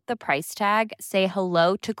without the price tag. Say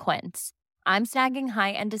hello to Quince. I'm snagging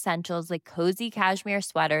high-end essentials like cozy cashmere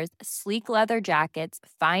sweaters, sleek leather jackets,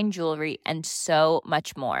 fine jewelry, and so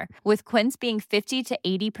much more. With Quince being 50 to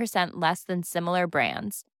 80% less than similar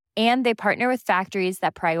brands. And they partner with factories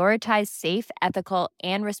that prioritize safe, ethical,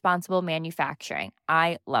 and responsible manufacturing.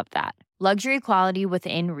 I love that. Luxury quality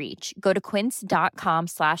within reach. Go to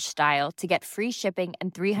quince.com/style to get free shipping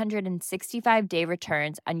and 365-day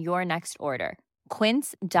returns on your next order.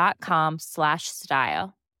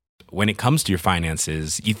 Quince.com/style. When it comes to your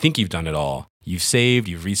finances, you think you've done it all. You've saved,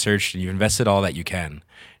 you've researched, and you've invested all that you can.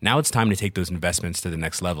 Now it's time to take those investments to the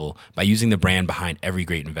next level by using the brand behind every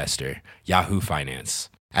great investor, Yahoo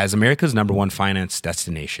Finance. As America's #1 finance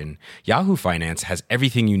destination, Yahoo Finance has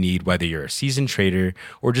everything you need, whether you're a seasoned trader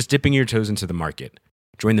or just dipping your toes into the market.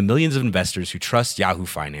 Join the millions of investors who trust Yahoo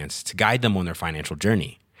Finance to guide them on their financial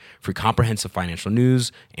journey. For comprehensive financial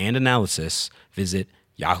news and analysis, visit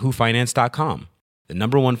yahoofinance.com, the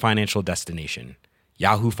 #1 financial destination,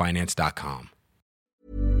 yahoofinance.com.